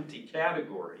it's an empty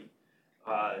category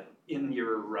in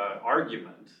your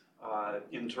argument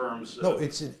in terms of... No,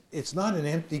 it's not an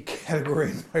empty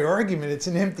category in my argument. It's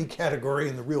an empty category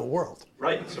in the real world.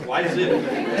 Right, so why is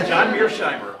it John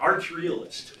Mearsheimer, arch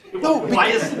realist? No, why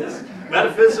is this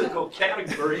metaphysical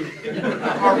category in your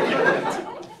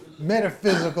argument?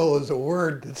 Metaphysical is a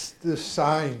word that's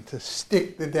designed to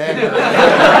stick the dagger.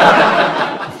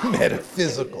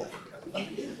 Metaphysical.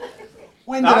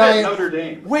 When did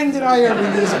I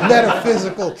ever use a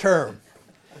metaphysical term?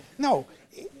 No,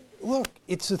 look,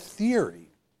 it's a theory.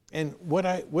 And what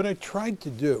I tried to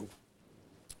do,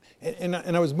 and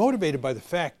I was motivated by the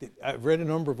fact that I've read a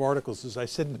number of articles, as I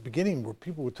said in the beginning, where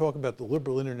people would talk about the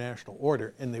liberal international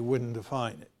order and they wouldn't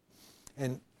define it.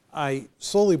 And I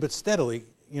slowly but steadily,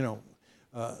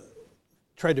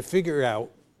 tried to figure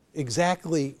out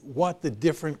exactly what the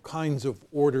different kinds of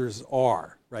orders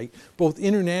are, right? Both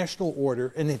international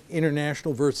order and then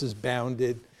international versus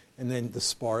bounded, and then the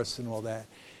sparse and all that.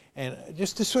 And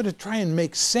just to sort of try and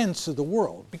make sense of the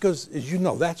world, because as you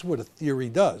know, that's what a theory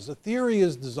does. A theory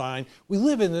is designed, we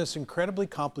live in this incredibly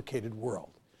complicated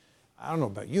world. I don't know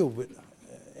about you, but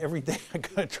every day I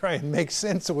gotta try and make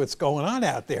sense of what's going on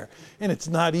out there. And it's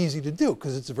not easy to do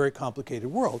because it's a very complicated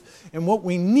world. And what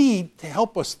we need to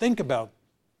help us think about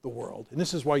the world, and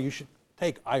this is why you should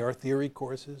take IR theory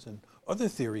courses and other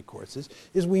theory courses,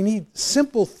 is we need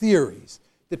simple theories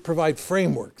that provide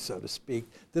frameworks, so to speak,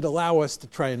 that allow us to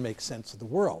try and make sense of the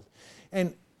world.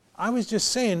 And I was just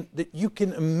saying that you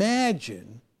can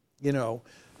imagine,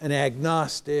 an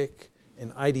agnostic,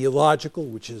 an ideological,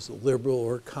 which is a liberal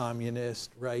or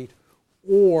communist, right?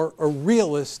 Or a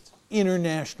realist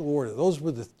international order. Those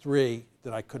were the three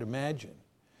that I could imagine.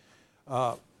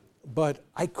 But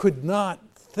I could not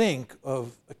think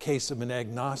of a case of an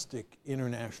agnostic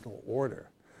international order,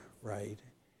 right?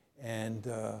 And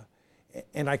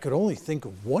I could only think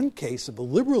of one case of a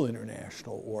liberal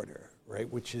international order, right,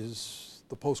 which is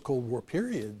the post-Cold War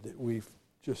period that we've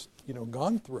just,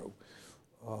 gone through.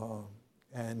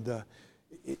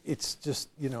 It's just,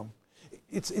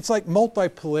 it's like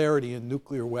multipolarity in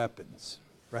nuclear weapons,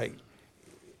 right?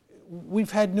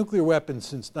 We've had nuclear weapons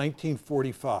since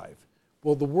 1945.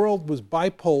 Well, the world was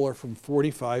bipolar from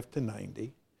 45 to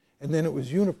 90, and then it was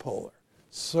unipolar.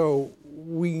 So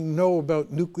we know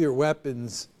about nuclear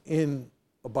weapons in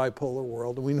a bipolar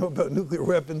world, and we know about nuclear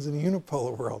weapons in a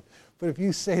unipolar world. But if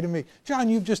you say to me, John,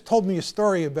 you've just told me a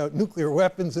story about nuclear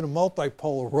weapons in a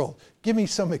multipolar world, give me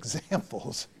some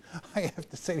examples. I have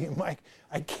to say to you, Mike,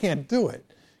 I can't do it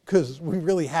because we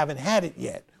really haven't had it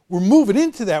yet. We're moving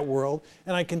into that world,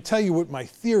 and I can tell you what my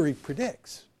theory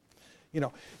predicts.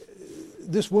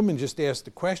 This woman just asked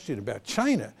a question about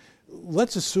China.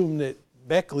 Let's assume that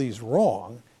Beckley's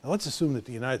wrong, and let's assume that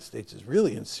the United States is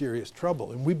really in serious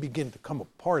trouble, and we begin to come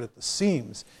apart at the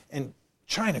seams, and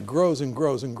China grows and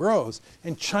grows and grows,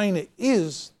 and China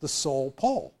is the sole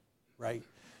pole, right?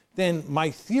 Then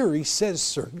my theory says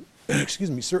certain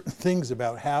things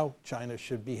about how China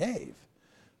should behave.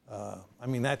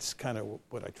 That's kind of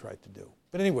what I tried to do.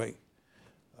 But anyway,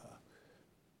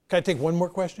 can I take one more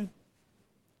question?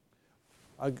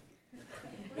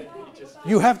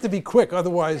 You have to be quick,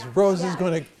 otherwise Rose is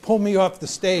going to pull me off the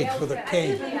stage with a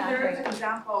cane. There is an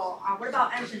example. What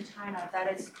about ancient China?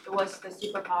 It was the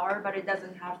superpower, but it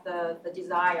doesn't have the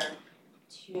desire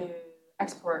to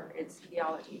export its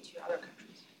ideology to other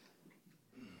countries.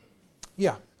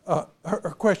 Yeah,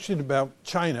 her question about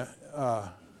China,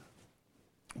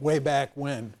 way back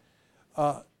when.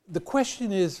 The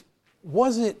question is,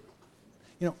 was it,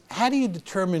 how do you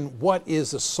determine what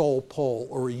is a sole pole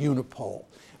or a unipole?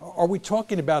 Are we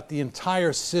talking about the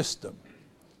entire system?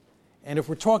 And if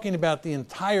we're talking about the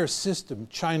entire system,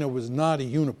 China was not a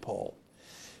unipole.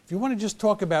 If you want to just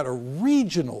talk about a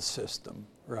regional system,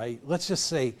 right, let's just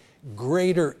say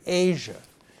Greater Asia,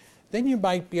 then you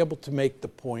might be able to make the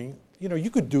point,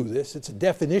 you could do this, it's a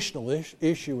definitional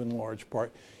issue in large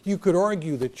part. You could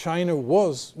argue that China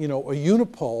was, a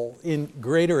unipole in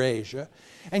Greater Asia,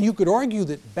 and you could argue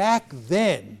that back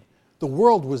then the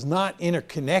world was not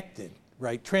interconnected,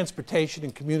 right? Transportation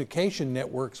and communication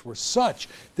networks were such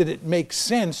that it makes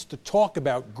sense to talk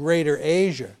about Greater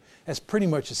Asia as pretty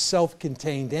much a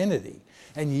self-contained entity.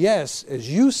 And yes, as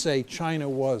you say, China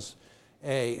was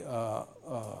a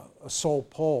sole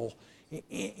pole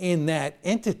in that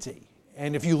entity.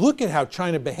 And if you look at how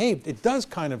China behaved, it does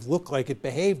kind of look like it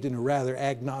behaved in a rather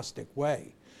agnostic way,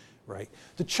 right?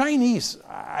 The Chinese,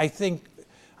 I think,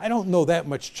 I don't know that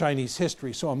much Chinese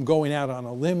history, so I'm going out on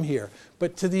a limb here.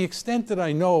 But to the extent that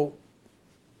I know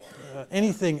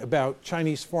anything about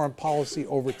Chinese foreign policy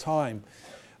over time,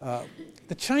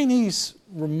 the Chinese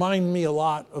remind me a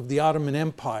lot of the Ottoman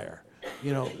Empire.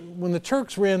 You know, when the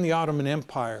Turks ran the Ottoman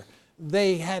Empire,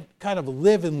 they had kind of a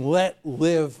live and let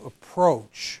live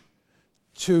approach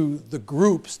to the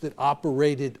groups that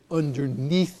operated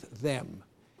underneath them.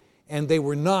 And they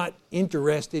were not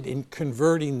interested in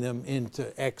converting them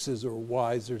into X's or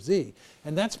Y's or Z.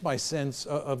 And that's my sense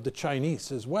of the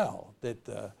Chinese as well,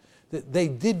 that they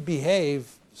did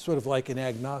behave sort of like an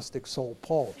agnostic sole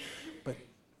pole. But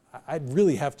I'd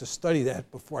really have to study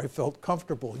that before I felt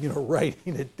comfortable, you know,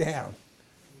 writing it down.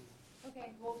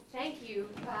 Okay, well, thank you.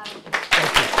 Thank you.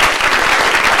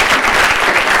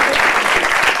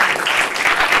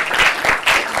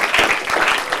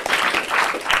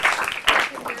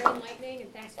 Very enlightening,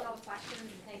 and thanks for all the questions, and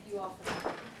thank you all for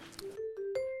that.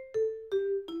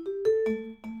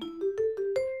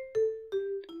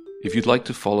 If you'd like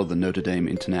to follow the Notre Dame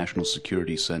International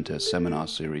Security Center seminar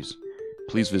series,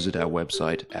 please visit our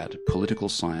website at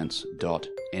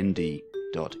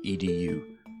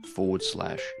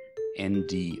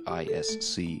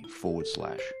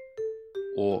politicalscience.nd.edu/NDISC/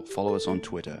 or follow us on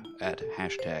Twitter at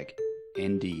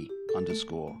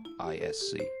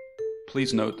 #ND_ISC.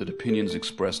 Please note that opinions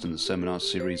expressed in the seminar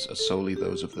series are solely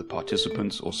those of the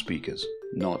participants or speakers,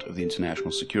 not of the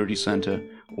International Security Center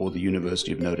or the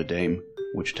University of Notre Dame,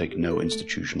 which take no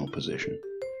institutional position.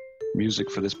 Music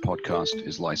for this podcast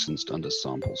is licensed under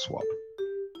Sample Swap.